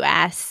on who you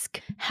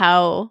ask,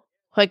 how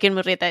Joaquin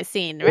Murrieta is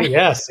seen, right? Oh,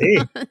 yeah, see.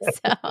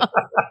 So.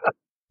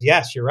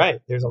 Yes, you're right.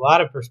 There's a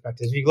lot of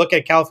perspectives. If you look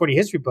at California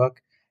history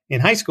book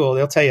in high school,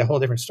 they'll tell you a whole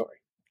different story.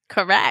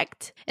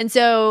 Correct. And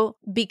so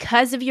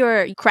because of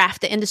your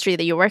craft, the industry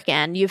that you work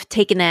in, you've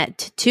taken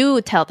it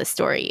to tell the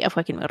story of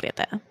Joaquin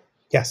Murrieta.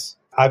 Yes.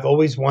 I've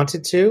always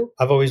wanted to.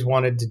 I've always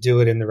wanted to do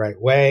it in the right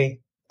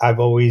way. I've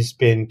always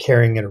been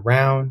carrying it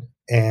around,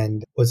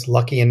 and was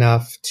lucky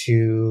enough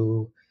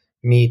to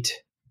meet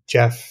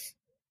Jeff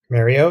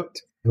Marriott,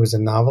 who was a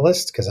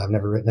novelist, because I've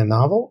never written a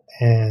novel,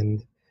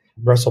 and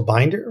Russell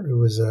Binder, who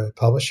was a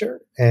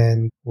publisher.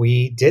 And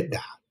we did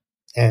that.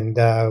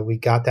 And we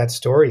got that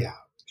story out.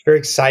 It's very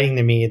exciting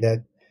to me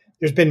that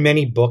there's been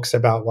many books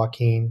about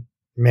Joaquin,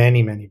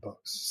 many, many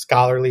books,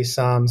 scholarly,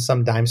 some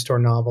dime store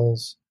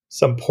novels,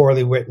 some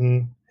poorly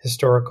written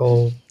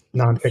historical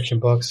nonfiction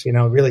books, you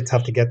know, really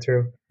tough to get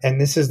through. And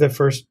this is the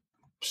first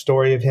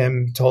story of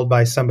him told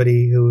by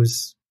somebody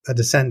who's a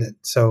descendant.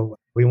 So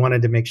we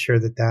wanted to make sure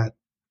that that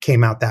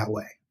came out that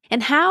way.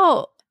 And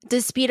how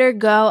Does Peter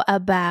go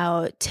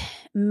about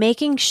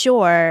making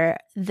sure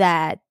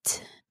that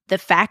the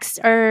facts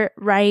are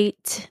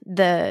right,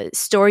 the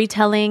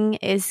storytelling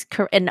is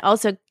correct, and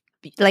also,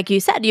 like you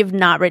said, you've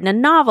not written a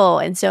novel,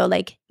 and so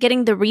like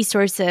getting the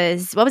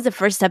resources? What was the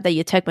first step that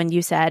you took when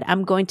you said,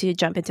 I'm going to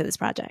jump into this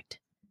project?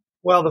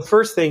 Well, the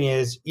first thing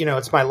is,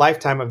 it's my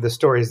lifetime of the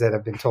stories that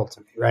have been told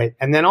to me, right?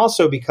 And then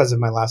also because of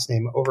my last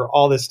name, over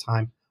all this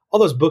time, all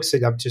those books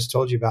that I've just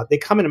told you about, they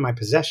come into my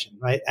possession,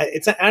 right?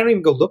 I don't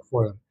even go look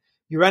for them.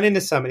 You run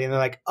into somebody and they're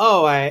like,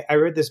 oh, I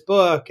read this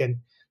book, and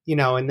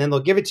then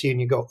they'll give it to you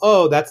and you go,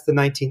 oh, that's the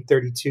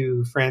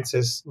 1932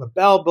 Francis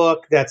LaBelle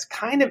book. That's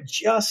kind of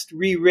just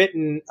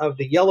rewritten of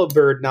the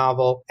Yellowbird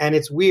novel. And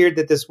it's weird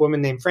that this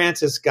woman named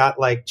Frances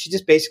she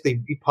just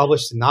basically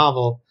republished the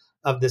novel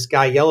of this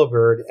guy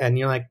Yellowbird, and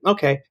you're like,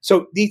 okay,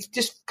 so these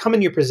just come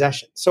in your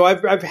possession. So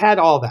I've had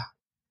all that.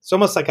 It's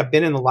almost like I've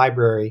been in the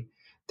library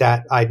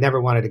that I never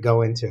wanted to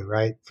go into,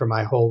 right, for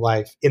my whole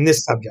life in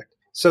this subject.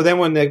 So then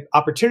when the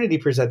opportunity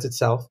presents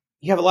itself,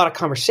 you have a lot of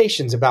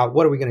conversations about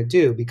what are we going to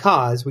do,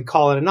 because we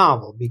call it a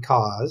novel,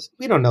 because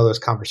we don't know those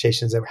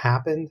conversations that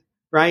happened,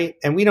 right?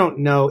 And we don't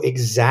know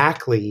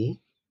exactly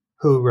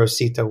who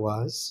Rosita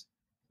was.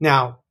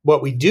 Now,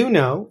 what we do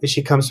know is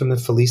she comes from the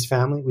Felice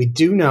family. We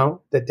do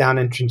know that down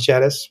in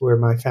Trinchetas, where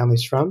my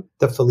family's from,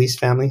 the Felice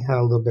family had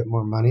a little bit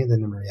more money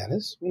than the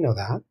Murrietas. We know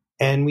that.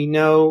 And we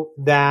know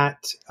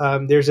that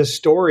there's a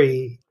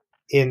story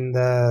in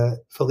the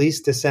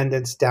Felice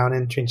descendants down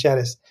in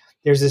Trinchetas.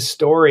 There's a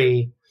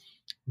story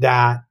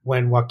that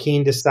when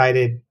Joaquin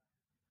decided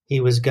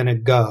he was going to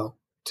go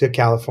to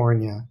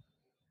California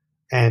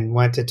and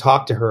went to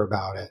talk to her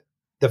about it,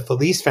 the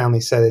Felice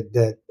family said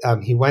that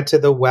he went to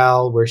the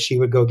well where she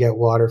would go get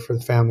water for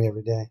the family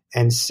every day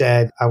and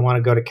said, I want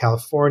to go to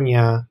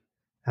California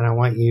and I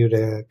want you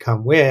to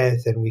come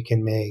with, and we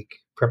can make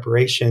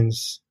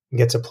preparations and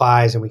get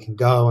supplies and we can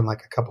go in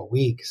like a couple of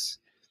weeks.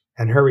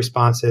 And her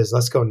response is,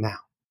 let's go now.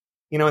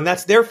 And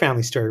that's their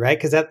family story, right?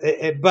 Because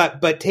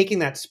but taking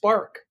that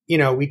spark,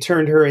 we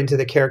turned her into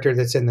the character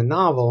that's in the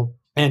novel.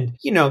 And,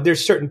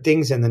 there's certain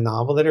things in the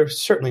novel that are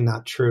certainly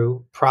not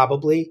true,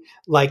 probably,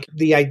 like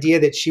the idea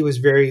that she was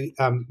very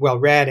well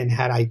read and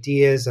had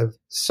ideas of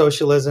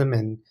socialism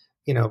and,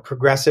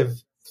 progressive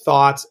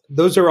thoughts.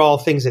 Those are all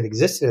things that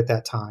existed at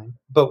that time.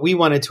 But we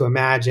wanted to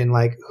imagine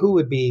like what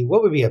would be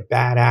a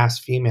badass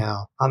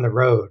female on the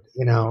road,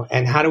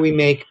 and how do we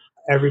make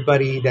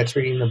everybody that's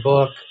reading the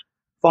book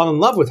fall in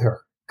love with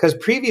her? Because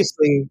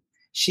previously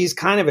she's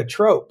kind of a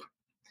trope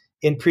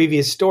in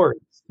previous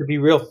stories, to be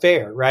real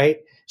fair, right?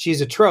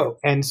 She's a trope.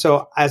 And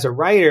so as a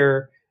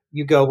writer,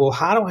 you go, well,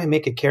 how do I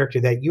make a character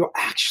that you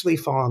actually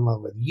fall in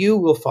love with? You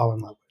will fall in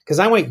love with, because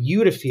I want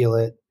you to feel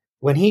it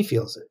when he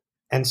feels it.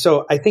 And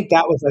so I think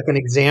that was like an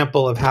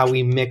example of how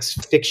we mix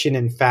fiction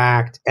and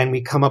fact, and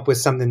we come up with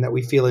something that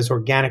we feel is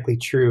organically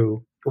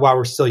true while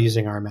we're still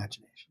using our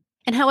imagination.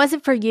 And how was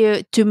it for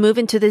you to move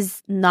into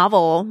this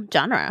novel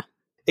genre?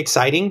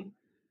 Exciting,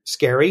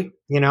 scary.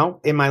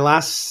 In my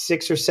last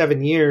 6 or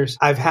 7 years,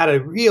 I've had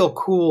a real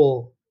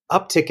cool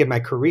uptick in my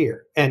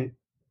career. And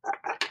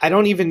I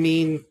don't even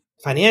mean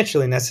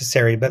financially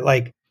necessary, but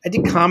like I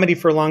did comedy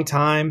for a long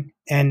time.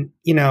 And,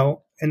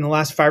 in the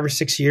last 5 or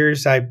 6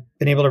 years, I've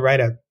been able to write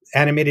an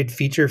animated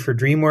feature for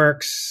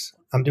DreamWorks.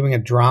 I'm doing a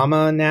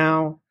drama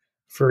now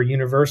for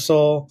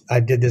Universal. I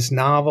did this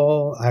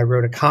novel. I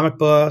wrote a comic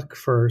book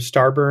for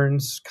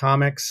Starburns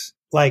Comics.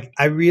 Like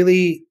I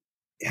really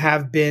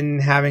have been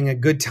having a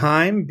good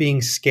time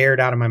being scared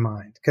out of my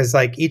mind, because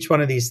like each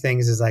one of these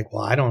things is like,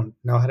 well, I don't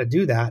know how to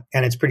do that,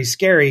 and it's pretty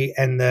scary.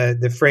 And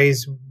the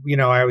phrase,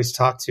 I always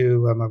talk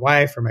to my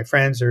wife or my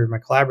friends or my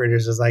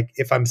collaborators is like,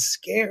 if I'm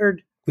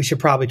scared, we should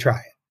probably try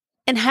it.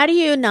 And how do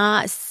you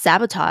not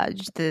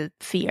sabotage the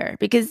fear?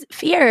 Because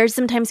fear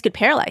sometimes could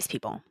paralyze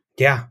people.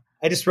 Yeah,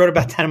 I just wrote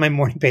about that in my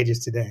morning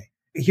pages today.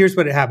 Here's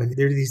what happened.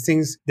 There are these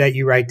things that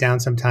you write down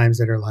sometimes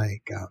that are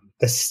like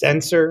the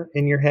censor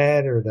in your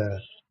head or the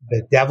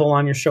devil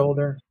on your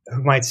shoulder,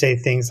 who might say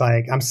things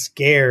like, I'm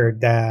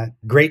scared that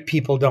great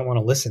people don't want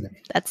to listen to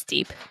me. That's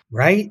deep.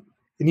 Right?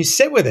 And you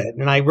sit with it.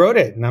 And I wrote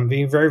it, and I'm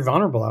being very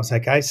vulnerable. I was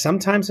like,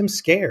 sometimes I'm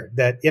scared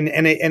that,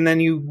 and then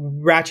you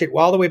ratchet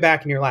all the way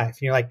back in your life.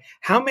 And you're like,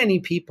 how many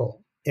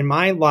people in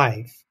my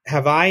life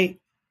have I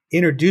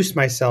introduced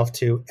myself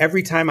to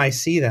every time I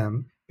see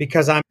them,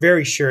 because I'm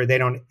very sure they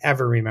don't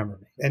ever remember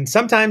me. And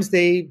sometimes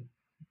they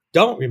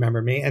don't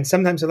remember me. And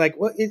sometimes they're like,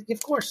 well,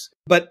 of course,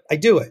 but I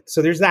do it.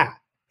 So there's that.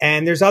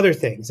 And there's other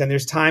things. And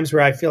there's times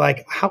where I feel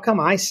like, how come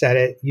I said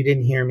it? You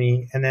didn't hear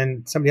me. And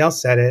then somebody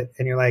else said it.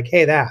 And you're like,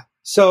 hey, that.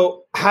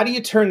 So how do you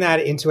turn that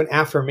into an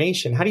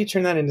affirmation? How do you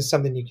turn that into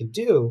something you can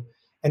do?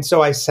 And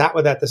so I sat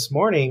with that this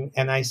morning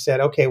and I said,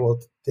 okay, well,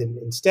 then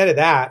instead of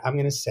that, I'm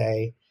going to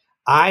say,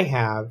 I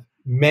have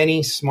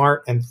many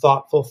smart and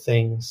thoughtful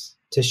things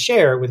to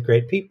share with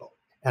great people.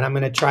 And I'm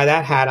going to try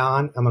that hat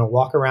on. I'm going to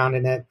walk around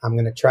in it. I'm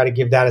going to try to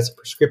give that as a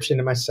prescription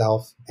to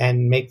myself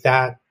and make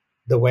that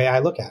the way I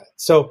look at it.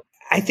 So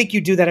I think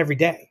you do that every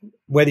day,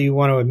 whether you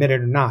want to admit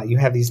it or not. You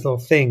have these little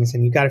things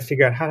and you got to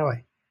figure out how do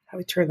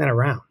I turn that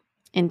around?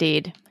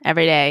 Indeed,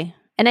 every day.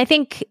 And I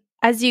think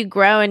as you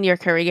grow in your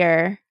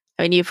career,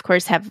 I mean, you of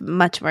course have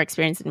much more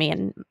experience than me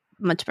and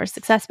much more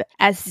success, but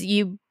as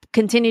you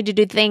continue to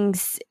do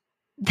things,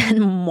 then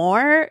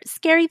more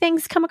scary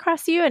things come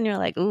across you and you're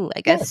like, ooh,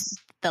 I guess Yes.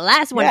 the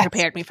last one Yes.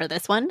 prepared me for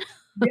this one.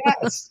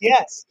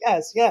 Yes.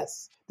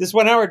 This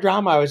 1 hour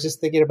drama I was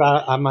just thinking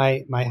about on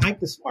my hike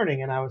this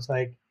morning, and I was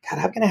like, God,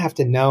 I'm gonna have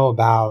to know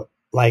about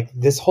like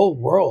this whole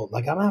world.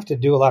 Like I'm gonna have to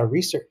do a lot of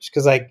research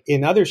because like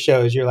in other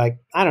shows, you're like,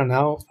 I don't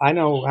know, I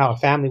know how a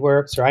family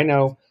works, or I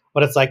know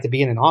what it's like to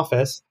be in an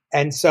office.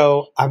 And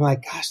so I'm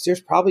like, gosh,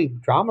 there's probably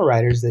drama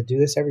writers that do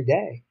this every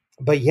day.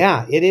 But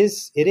yeah, it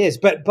is.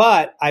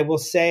 But I will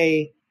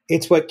say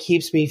it's what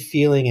keeps me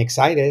feeling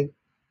excited.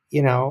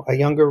 You know, a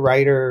younger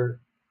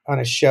writer on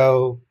a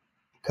show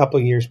a couple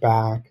years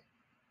back,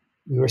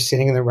 we were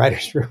sitting in the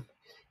writer's room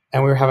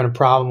and we were having a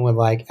problem with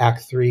like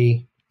act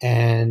 3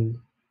 and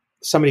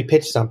somebody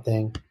pitched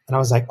something and I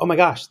was like, oh my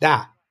gosh,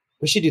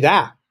 we should do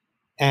that.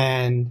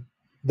 And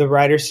the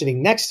writer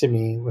sitting next to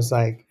me was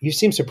like, you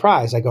seem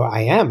surprised. I go,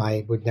 I am.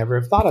 I would never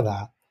have thought of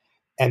that.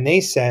 And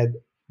they said,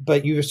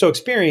 but you were so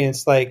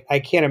experienced. Like, I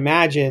can't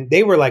imagine.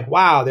 They were like,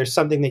 wow, there's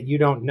something that you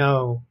don't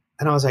know.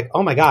 And I was like,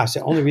 oh my gosh,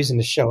 the only reason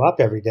to show up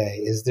every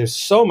day is there's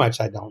so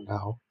much I don't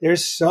know.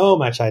 There's so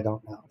much I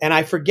don't know. And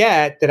I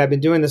forget that I've been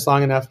doing this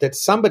long enough that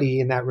somebody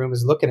in that room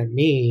is looking at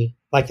me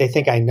like they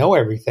think I know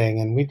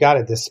everything. And we've got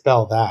to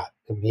dispel that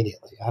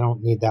immediately. I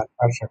don't need that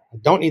pressure. I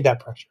don't need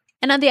that pressure.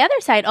 And on the other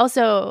side,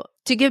 also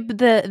to give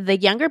the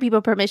younger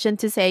people permission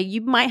to say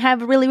you might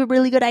have really,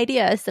 really good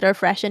ideas that are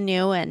fresh and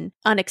new and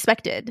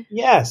unexpected.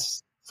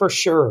 Yes, for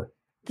sure.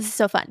 This is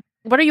so fun.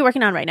 What are you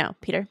working on right now,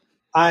 Peter?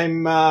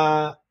 I'm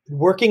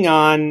working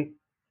on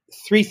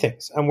 3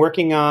 things. I'm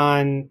working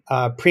on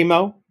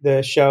Primo,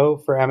 the show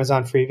for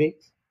Amazon Freevee,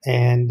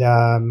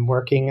 and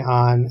working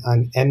on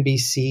an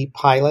NBC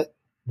pilot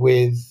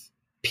with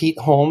Pete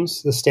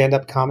Holmes, the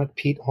stand-up comic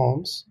Pete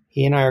Holmes.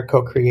 He and I are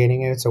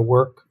co-creating it. It's a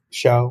work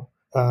show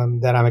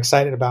that I'm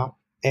excited about.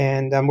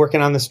 And I'm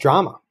working on this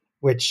drama,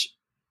 which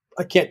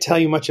I can't tell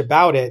you much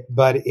about it,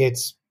 but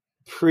it's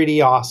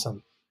pretty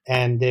awesome.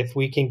 And if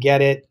we can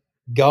get it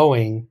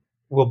going,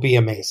 will be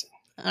amazing.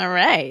 All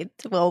right.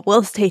 Well,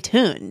 we'll stay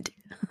tuned.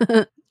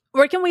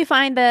 Where can we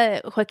find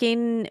the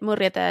Joaquin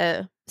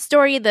Murrieta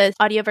story, the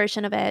audio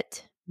version of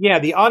it? Yeah,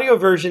 the audio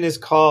version is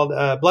called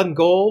Blood and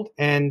Gold,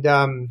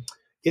 and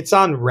it's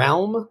on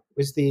Realm,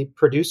 is the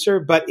producer,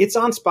 but it's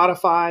on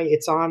Spotify,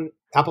 it's on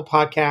Apple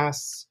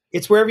Podcasts.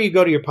 It's wherever you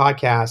go to your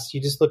podcasts.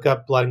 You just look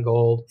up Blood and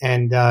Gold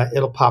and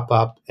it'll pop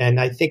up. And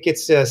I think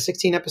it's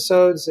 16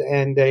 episodes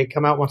and they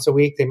come out once a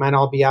week. They might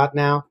all be out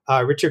now.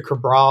 Richard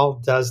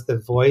Cabral does the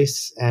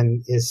voice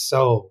and is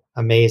so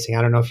amazing.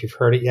 I don't know if you've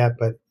heard it yet,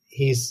 but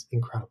he's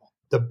incredible.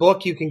 The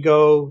book you can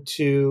go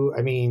to,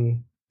 I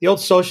mean, the old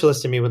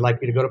socialist in me would like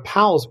you to go to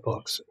Powell's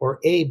Books or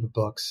Abe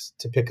Books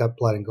to pick up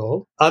Blood and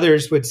Gold.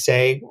 Others would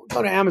say, well,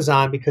 go to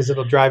Amazon because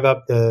it'll drive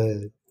up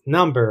the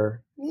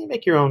number. You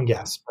make your own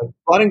guess. But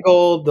Blood and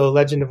Gold, The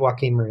Legend of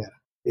Joaquin Murrieta.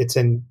 It's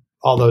in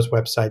all those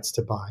websites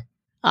to buy.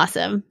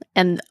 Awesome.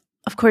 And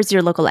of course,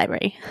 your local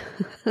library.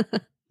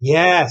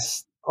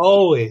 Yes,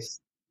 always.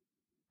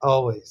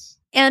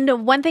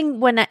 And one thing,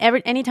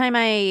 anytime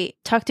I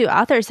talk to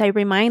authors, I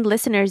remind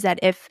listeners that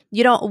if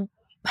you don't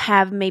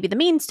have maybe the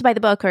means to buy the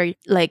book, or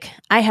like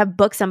I have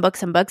books and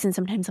books and books, and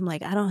sometimes I'm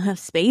like, I don't have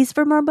space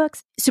for more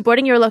books.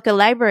 Supporting your local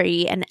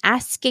library and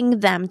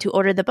asking them to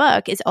order the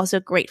book is also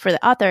great for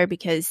the author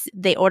because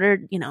they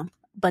ordered, a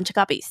bunch of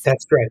copies.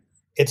 That's great.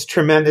 It's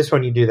tremendous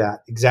when you do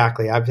that.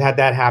 Exactly. I've had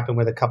that happen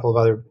with a couple of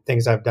other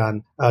things I've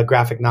done, a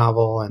graphic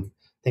novel and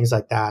things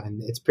like that.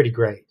 And it's pretty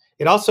great.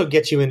 It also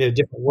gets you into a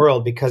different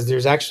world because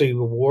there's actually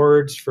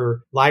awards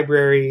for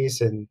libraries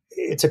and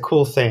it's a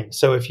cool thing.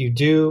 So if you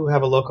do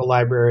have a local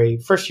library,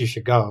 first you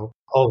should go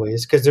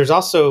always because there's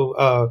also,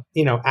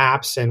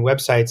 apps and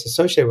websites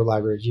associated with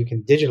libraries. You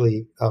can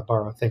digitally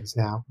borrow things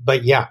now.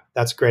 But yeah,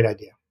 that's a great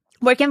idea.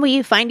 Where can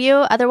we find you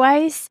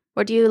otherwise?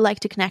 Or do you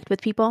like to connect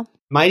with people?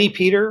 Mighty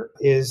Peter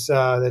is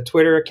the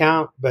Twitter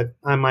account, but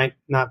I might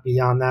not be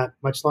on that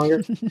much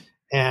longer.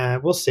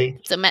 And we'll see.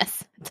 It's a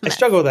mess. I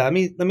struggle with that.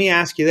 Let me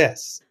ask you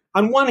this.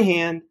 On one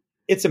hand,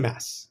 it's a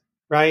mess,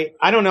 right?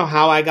 I don't know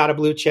how I got a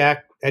blue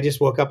check. I just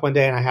woke up one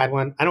day and I had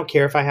one. I don't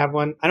care if I have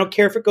one. I don't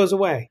care if it goes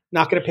away.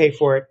 Not going to pay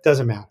for it.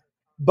 Doesn't matter.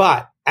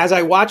 But as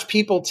I watch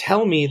people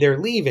tell me they're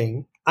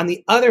leaving, on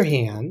the other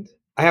hand,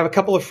 I have a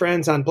couple of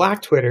friends on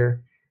Black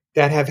Twitter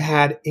that have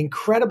had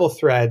incredible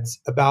threads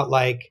about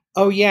like,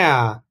 oh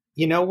yeah,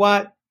 you know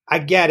what? I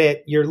get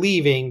it. You're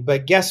leaving,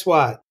 but guess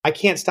what? I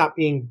can't stop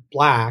being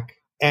Black.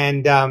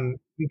 And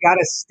you got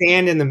to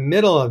stand in the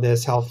middle of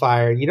this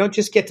hellfire. You don't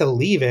just get to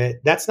leave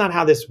it. That's not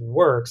how this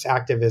works,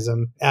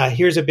 activism.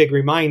 Here's a big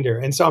reminder.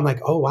 And so I'm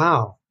like, oh,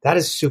 wow, that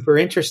is super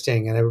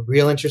interesting and a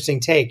real interesting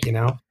take,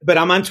 But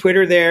I'm on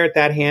Twitter there at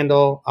that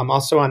handle. I'm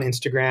also on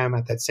Instagram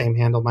at that same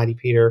handle, Mighty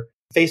Peter.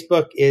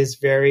 Facebook is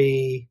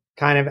very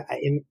kind of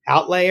an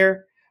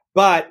outlier,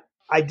 but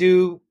I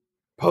do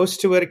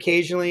post to it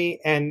occasionally.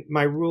 And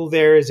my rule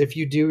there is if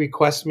you do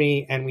request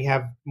me and we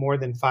have more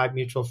than 5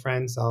 mutual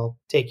friends, I'll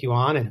take you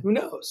on. And who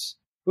knows?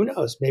 Who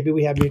knows? Maybe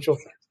we have mutual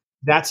friends.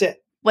 That's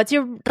it. What's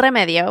your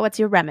remedio? What's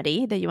your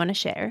remedy that you want to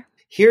share?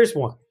 Here's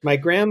one. My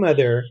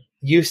grandmother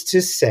used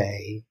to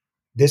say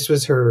this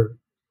was her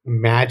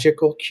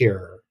magical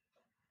cure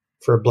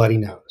for a bloody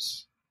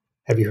nose.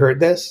 Have you heard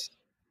this?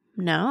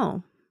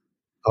 No.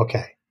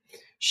 Okay.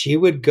 She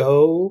would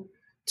go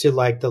to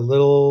like the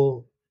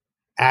little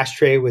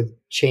ashtray with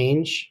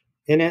change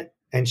in it,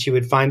 and she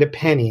would find a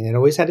penny, and it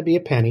always had to be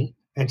a penny.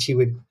 And she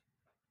would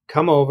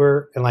come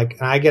over and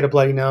I get a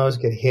bloody nose,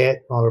 get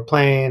hit while we're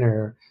playing,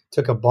 or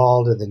took a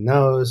ball to the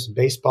nose,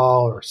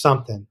 baseball or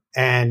something.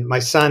 And my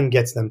son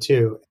gets them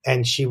too.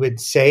 And she would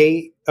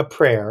say a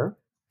prayer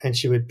and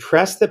she would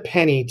press the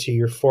penny to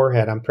your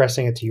forehead. I'm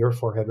pressing it to your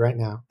forehead right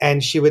now.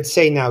 And she would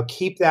say, now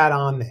keep that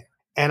on there.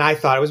 And I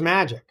thought it was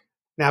magic.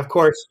 Now, of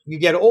course, you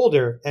get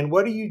older. And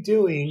what are you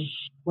doing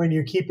when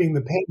you're keeping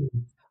the penny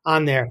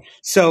on there?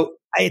 So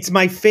it's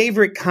my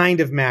favorite kind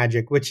of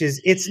magic, which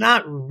is it's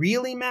not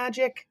really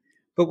magic.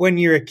 But when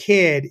you're a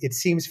kid, it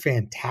seems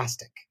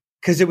fantastic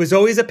because it was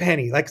always a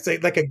penny. Like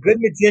a good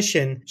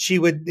magician,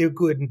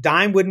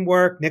 dime wouldn't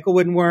work, nickel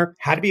wouldn't work,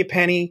 had to be a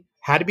penny,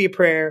 had to be a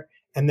prayer,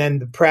 and then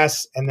the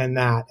press, and then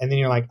that. And then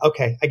you're like,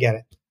 okay, I get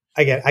it.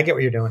 I get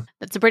what you're doing.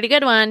 That's a pretty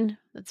good one.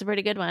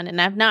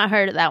 And I've not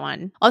heard of that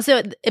one.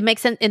 Also, it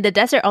makes sense in the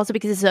desert also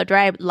because it's so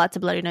dry. Lots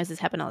of bloody noses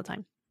happen all the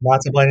time.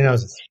 Lots of bloody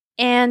noses.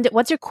 And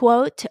what's your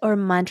quote or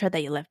mantra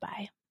that you live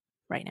by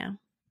right now?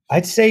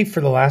 I'd say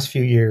for the last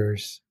few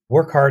years,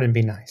 work hard and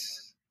be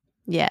nice.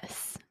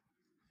 Yes.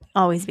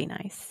 Always be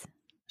nice.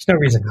 There's no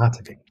reason not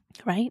to be.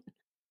 Right?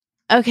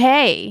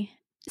 Okay.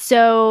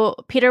 So,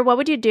 Peter, what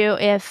would you do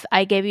if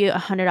I gave you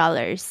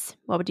 $100?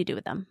 What would you do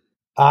with them?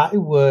 I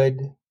would,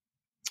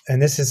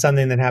 and this is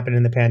something that happened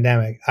in the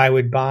pandemic, I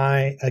would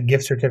buy a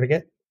gift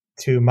certificate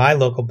to my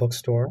local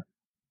bookstore,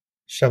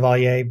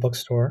 Chevalier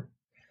Bookstore,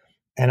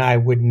 and I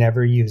would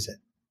never use it.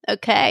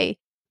 Okay.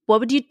 What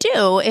would you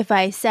do if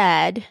I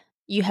said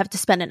you have to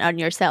spend it on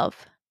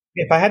yourself?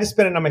 If I had to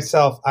spend it on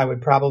myself, I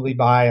would probably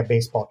buy a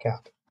baseball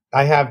cap.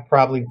 I have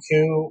probably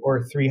 200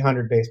 or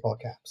 300 baseball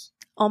caps.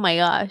 Oh my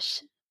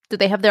gosh. Do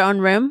they have their own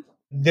room?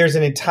 There's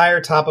an entire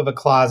top of a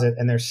closet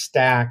and they're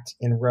stacked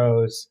in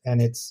rows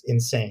and it's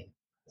insane.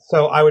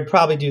 So I would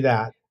probably do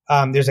that.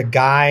 There's a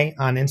guy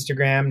on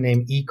Instagram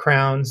named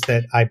eCrowns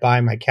that I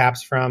buy my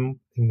caps from.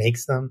 He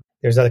makes them.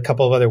 There's a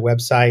couple of other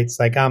websites.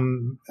 Like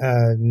I'm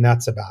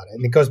nuts about it.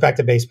 And it goes back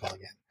to baseball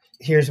again.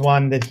 Here's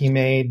one that he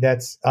made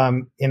that's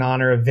in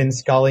honor of Vin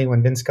Scully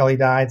when Vin Scully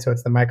died. So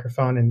it's the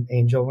microphone and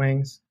angel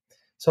wings.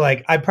 So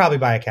I'd probably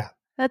buy a cap.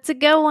 That's a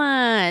good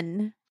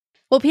one.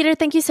 Well, Peter,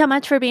 thank you so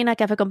much for being at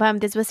Café con Pam.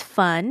 This was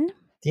fun.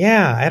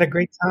 Yeah, I had a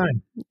great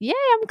time. Yeah,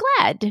 I'm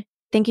glad.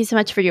 Thank you so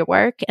much for your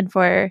work and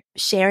for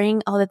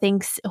sharing all the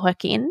things,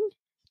 Joaquin,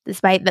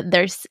 despite that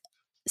there's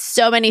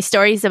so many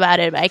stories about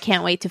it. But I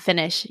can't wait to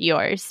finish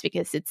yours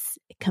because it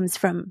comes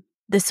from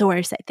the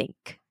source, I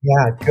think.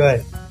 Yeah,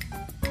 good.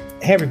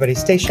 Hey, everybody,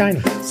 stay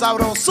shiny.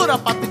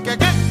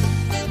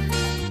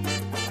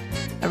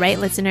 All right,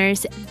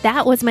 listeners,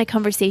 that was my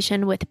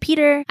conversation with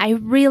Peter. I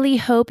really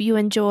hope you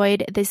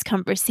enjoyed this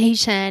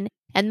conversation.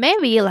 And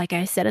maybe, like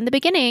I said in the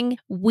beginning,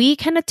 we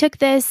kind of took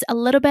this a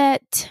little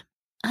bit,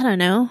 I don't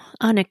know,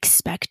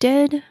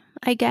 unexpected,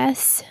 I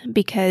guess,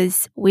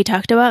 because we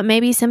talked about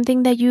maybe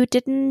something that you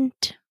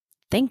didn't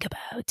think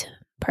about,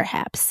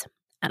 perhaps.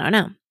 I don't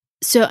know.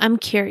 So I'm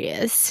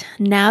curious,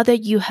 now that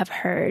you have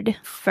heard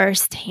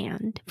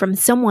firsthand from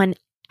someone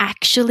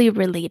actually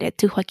related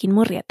to Joaquin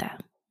Murrieta,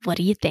 what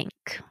do you think?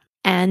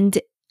 And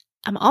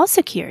I'm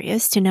also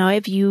curious to know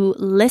if you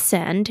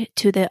listened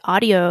to the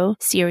audio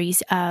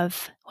series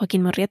of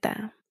Joaquin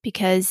Murrieta,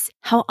 because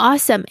how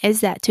awesome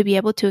is that to be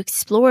able to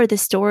explore the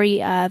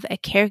story of a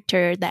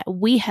character that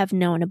we have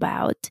known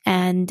about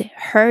and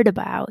heard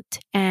about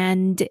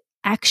and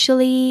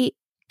actually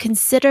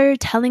consider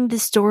telling the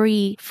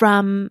story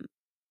from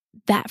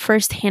that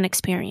firsthand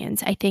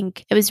experience. I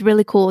think it was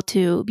really cool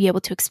to be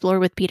able to explore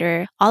with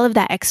Peter all of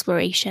that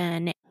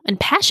exploration and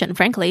passion,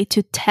 frankly,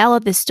 to tell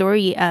the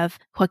story of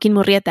Joaquin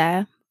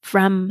Murrieta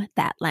from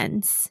that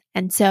lens.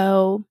 And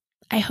so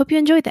I hope you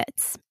enjoyed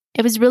this.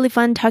 It was really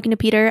fun talking to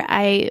Peter.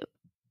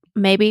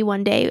 Maybe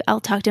one day I'll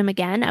talk to him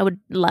again. I would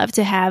love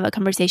to have a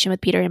conversation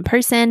with Peter in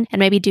person and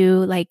maybe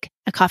do like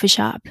a coffee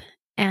shop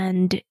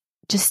and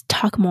just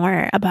talk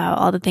more about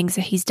all the things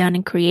that he's done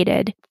and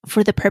created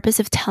for the purpose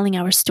of telling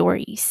our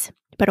stories.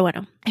 Pero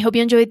bueno, I hope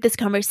you enjoyed this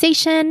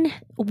conversation.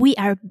 We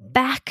are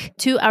back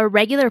to our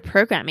regular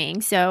programming.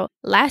 So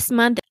last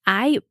month,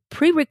 I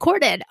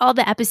pre-recorded all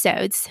the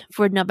episodes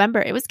for November.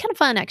 It was kind of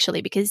fun,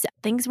 actually, because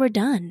things were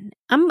done.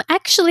 I'm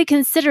actually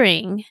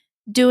considering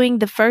doing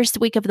the first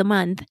week of the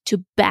month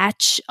to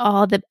batch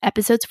all the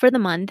episodes for the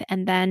month.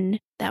 And then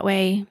that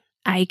way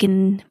I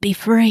can be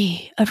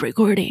free of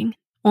recording.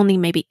 Only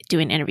maybe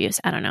doing interviews.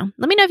 I don't know.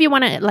 Let me know if you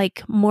want to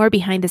like more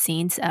behind the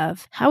scenes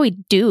of how we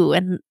do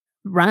and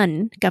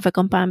run Café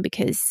con Pan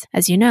because,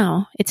 as you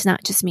know, it's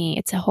not just me.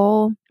 It's a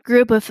whole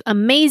group of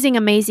amazing,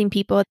 amazing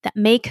people that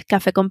make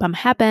Café con Pan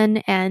happen,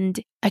 and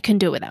I couldn't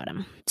do it without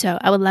them. So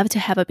I would love to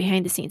have a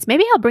behind the scenes.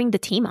 Maybe I'll bring the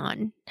team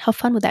on. How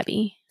fun would that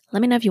be?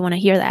 Let me know if you want to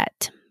hear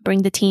that.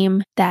 Bring the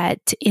team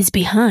that is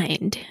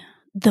behind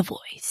the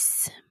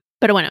voice.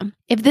 But bueno,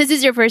 if this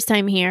is your first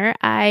time here,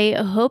 I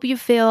hope you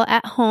feel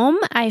at home.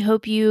 I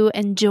hope you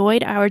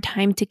enjoyed our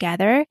time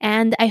together,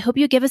 and I hope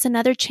you give us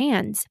another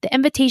chance. The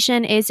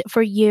invitation is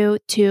for you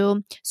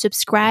to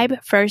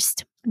subscribe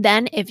first.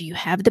 Then, if you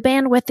have the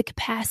bandwidth, the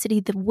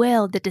capacity, the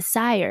will, the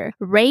desire,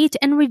 rate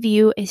and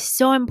review is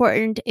so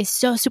important. It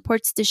so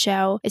supports the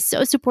show. It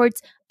so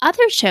supports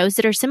other shows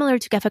that are similar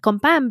to Café con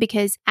Pan,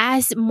 because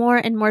as more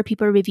and more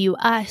people review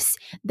us,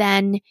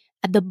 then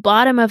at the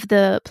bottom of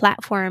the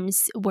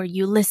platforms where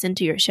you listen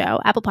to your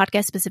show, Apple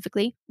Podcasts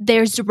specifically,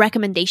 there's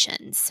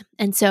recommendations.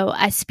 And so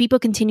as people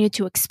continue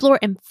to explore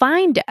and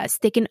find us,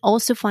 they can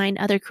also find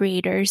other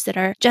creators that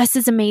are just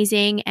as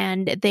amazing,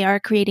 and they are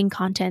creating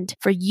content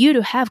for you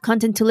to have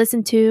content to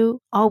listen to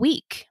all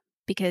week.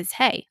 Because,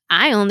 hey,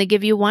 I only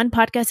give you one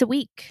podcast a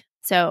week.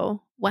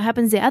 So what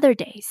happens the other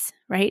days,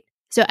 right?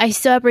 So I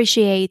so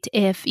appreciate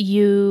if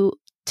you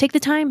take the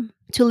time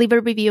to leave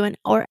a review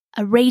or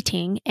a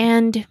rating,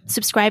 and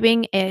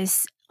subscribing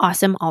is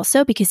awesome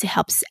also because it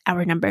helps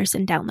our numbers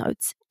and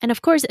downloads. And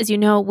of course, as you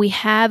know, we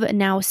have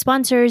now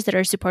sponsors that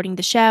are supporting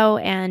the show,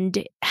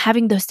 and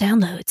having those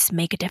downloads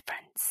make a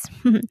difference.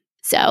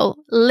 So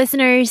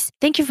listeners,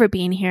 thank you for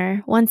being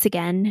here once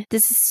again.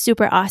 This is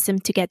super awesome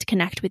to get to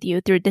connect with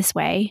you through this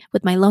way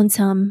with my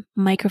lonesome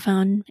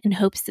microphone in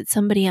hopes that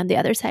somebody on the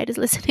other side is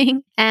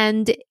listening.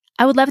 And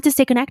I would love to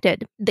stay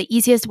connected. The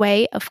easiest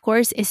way, of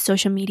course, is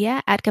social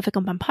media at Café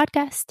con Pan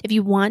Podcast. If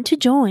you want to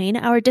join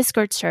our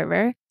Discord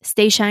server,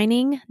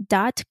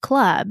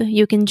 stayshining.club,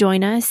 you can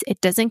join us. It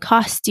doesn't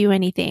cost you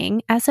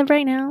anything as of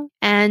right now.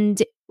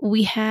 And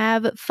we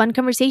have fun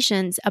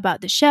conversations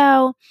about the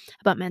show,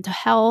 about mental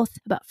health,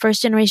 about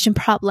first-generation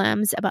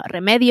problems, about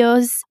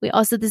remedios. We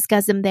also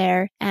discuss them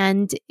there.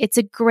 And it's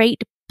a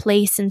great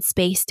place and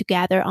space to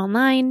gather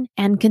online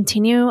and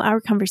continue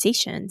our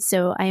conversation.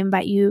 So I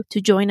invite you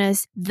to join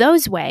us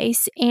those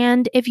ways.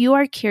 And if you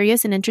are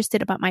curious and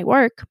interested about my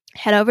work,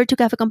 head over to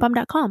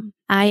cafeconpam.com.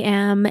 I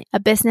am a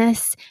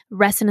business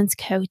resonance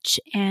coach,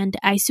 and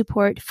I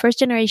support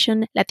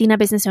first-generation Latina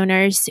business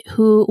owners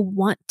who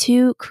want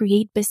to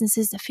create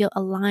businesses that feel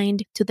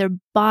aligned to their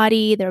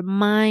body, their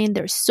mind,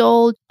 their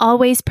soul,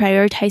 always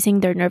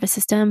prioritizing their nervous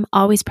system,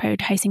 always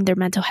prioritizing their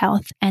mental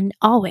health, and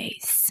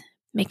always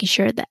making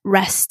sure that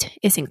rest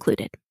is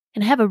included.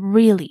 And I have a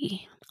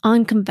really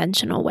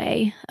unconventional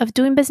way of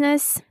doing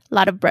business. A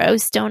lot of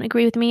bros don't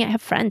agree with me. I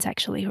have friends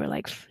actually who are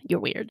like, you're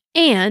weird.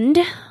 And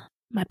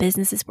my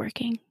business is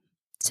working.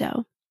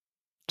 So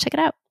check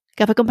it out.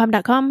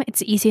 cafeconpam.com.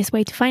 It's the easiest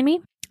way to find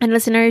me. And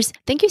listeners,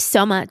 thank you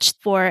so much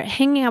for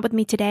hanging out with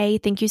me today.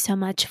 Thank you so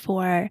much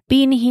for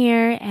being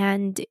here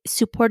and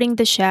supporting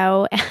the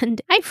show. And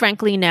I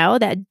frankly know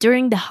that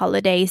during the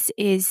holidays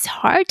is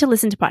hard to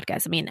listen to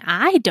podcasts. I mean,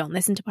 I don't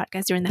listen to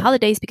podcasts during the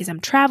holidays because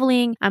I'm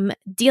traveling, I'm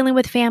dealing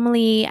with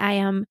family,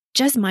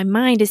 my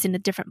mind is in a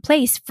different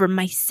place. For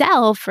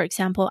myself, for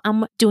example,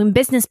 I'm doing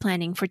business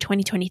planning for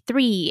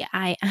 2023.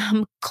 I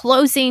am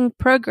closing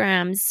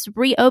programs,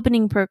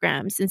 reopening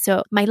programs. And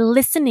so my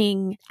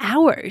listening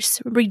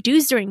hours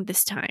reduce during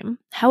this time.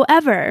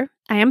 However,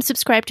 I am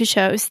subscribed to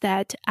shows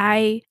that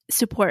I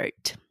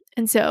support.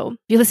 And so if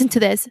you listen to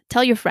this,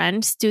 tell your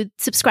friends to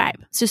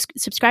subscribe. So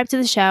subscribe to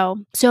the show.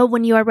 So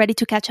when you are ready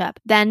to catch up,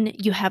 then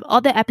you have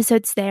all the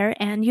episodes there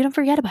and you don't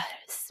forget about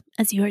us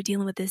as you are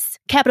dealing with this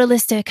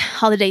capitalistic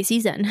holiday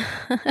season.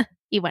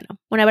 Y bueno,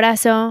 un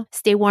abrazo.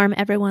 Stay warm,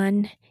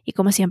 everyone. Y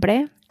como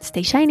siempre,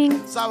 stay shining.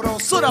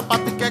 Sabrosura pa'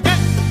 ti que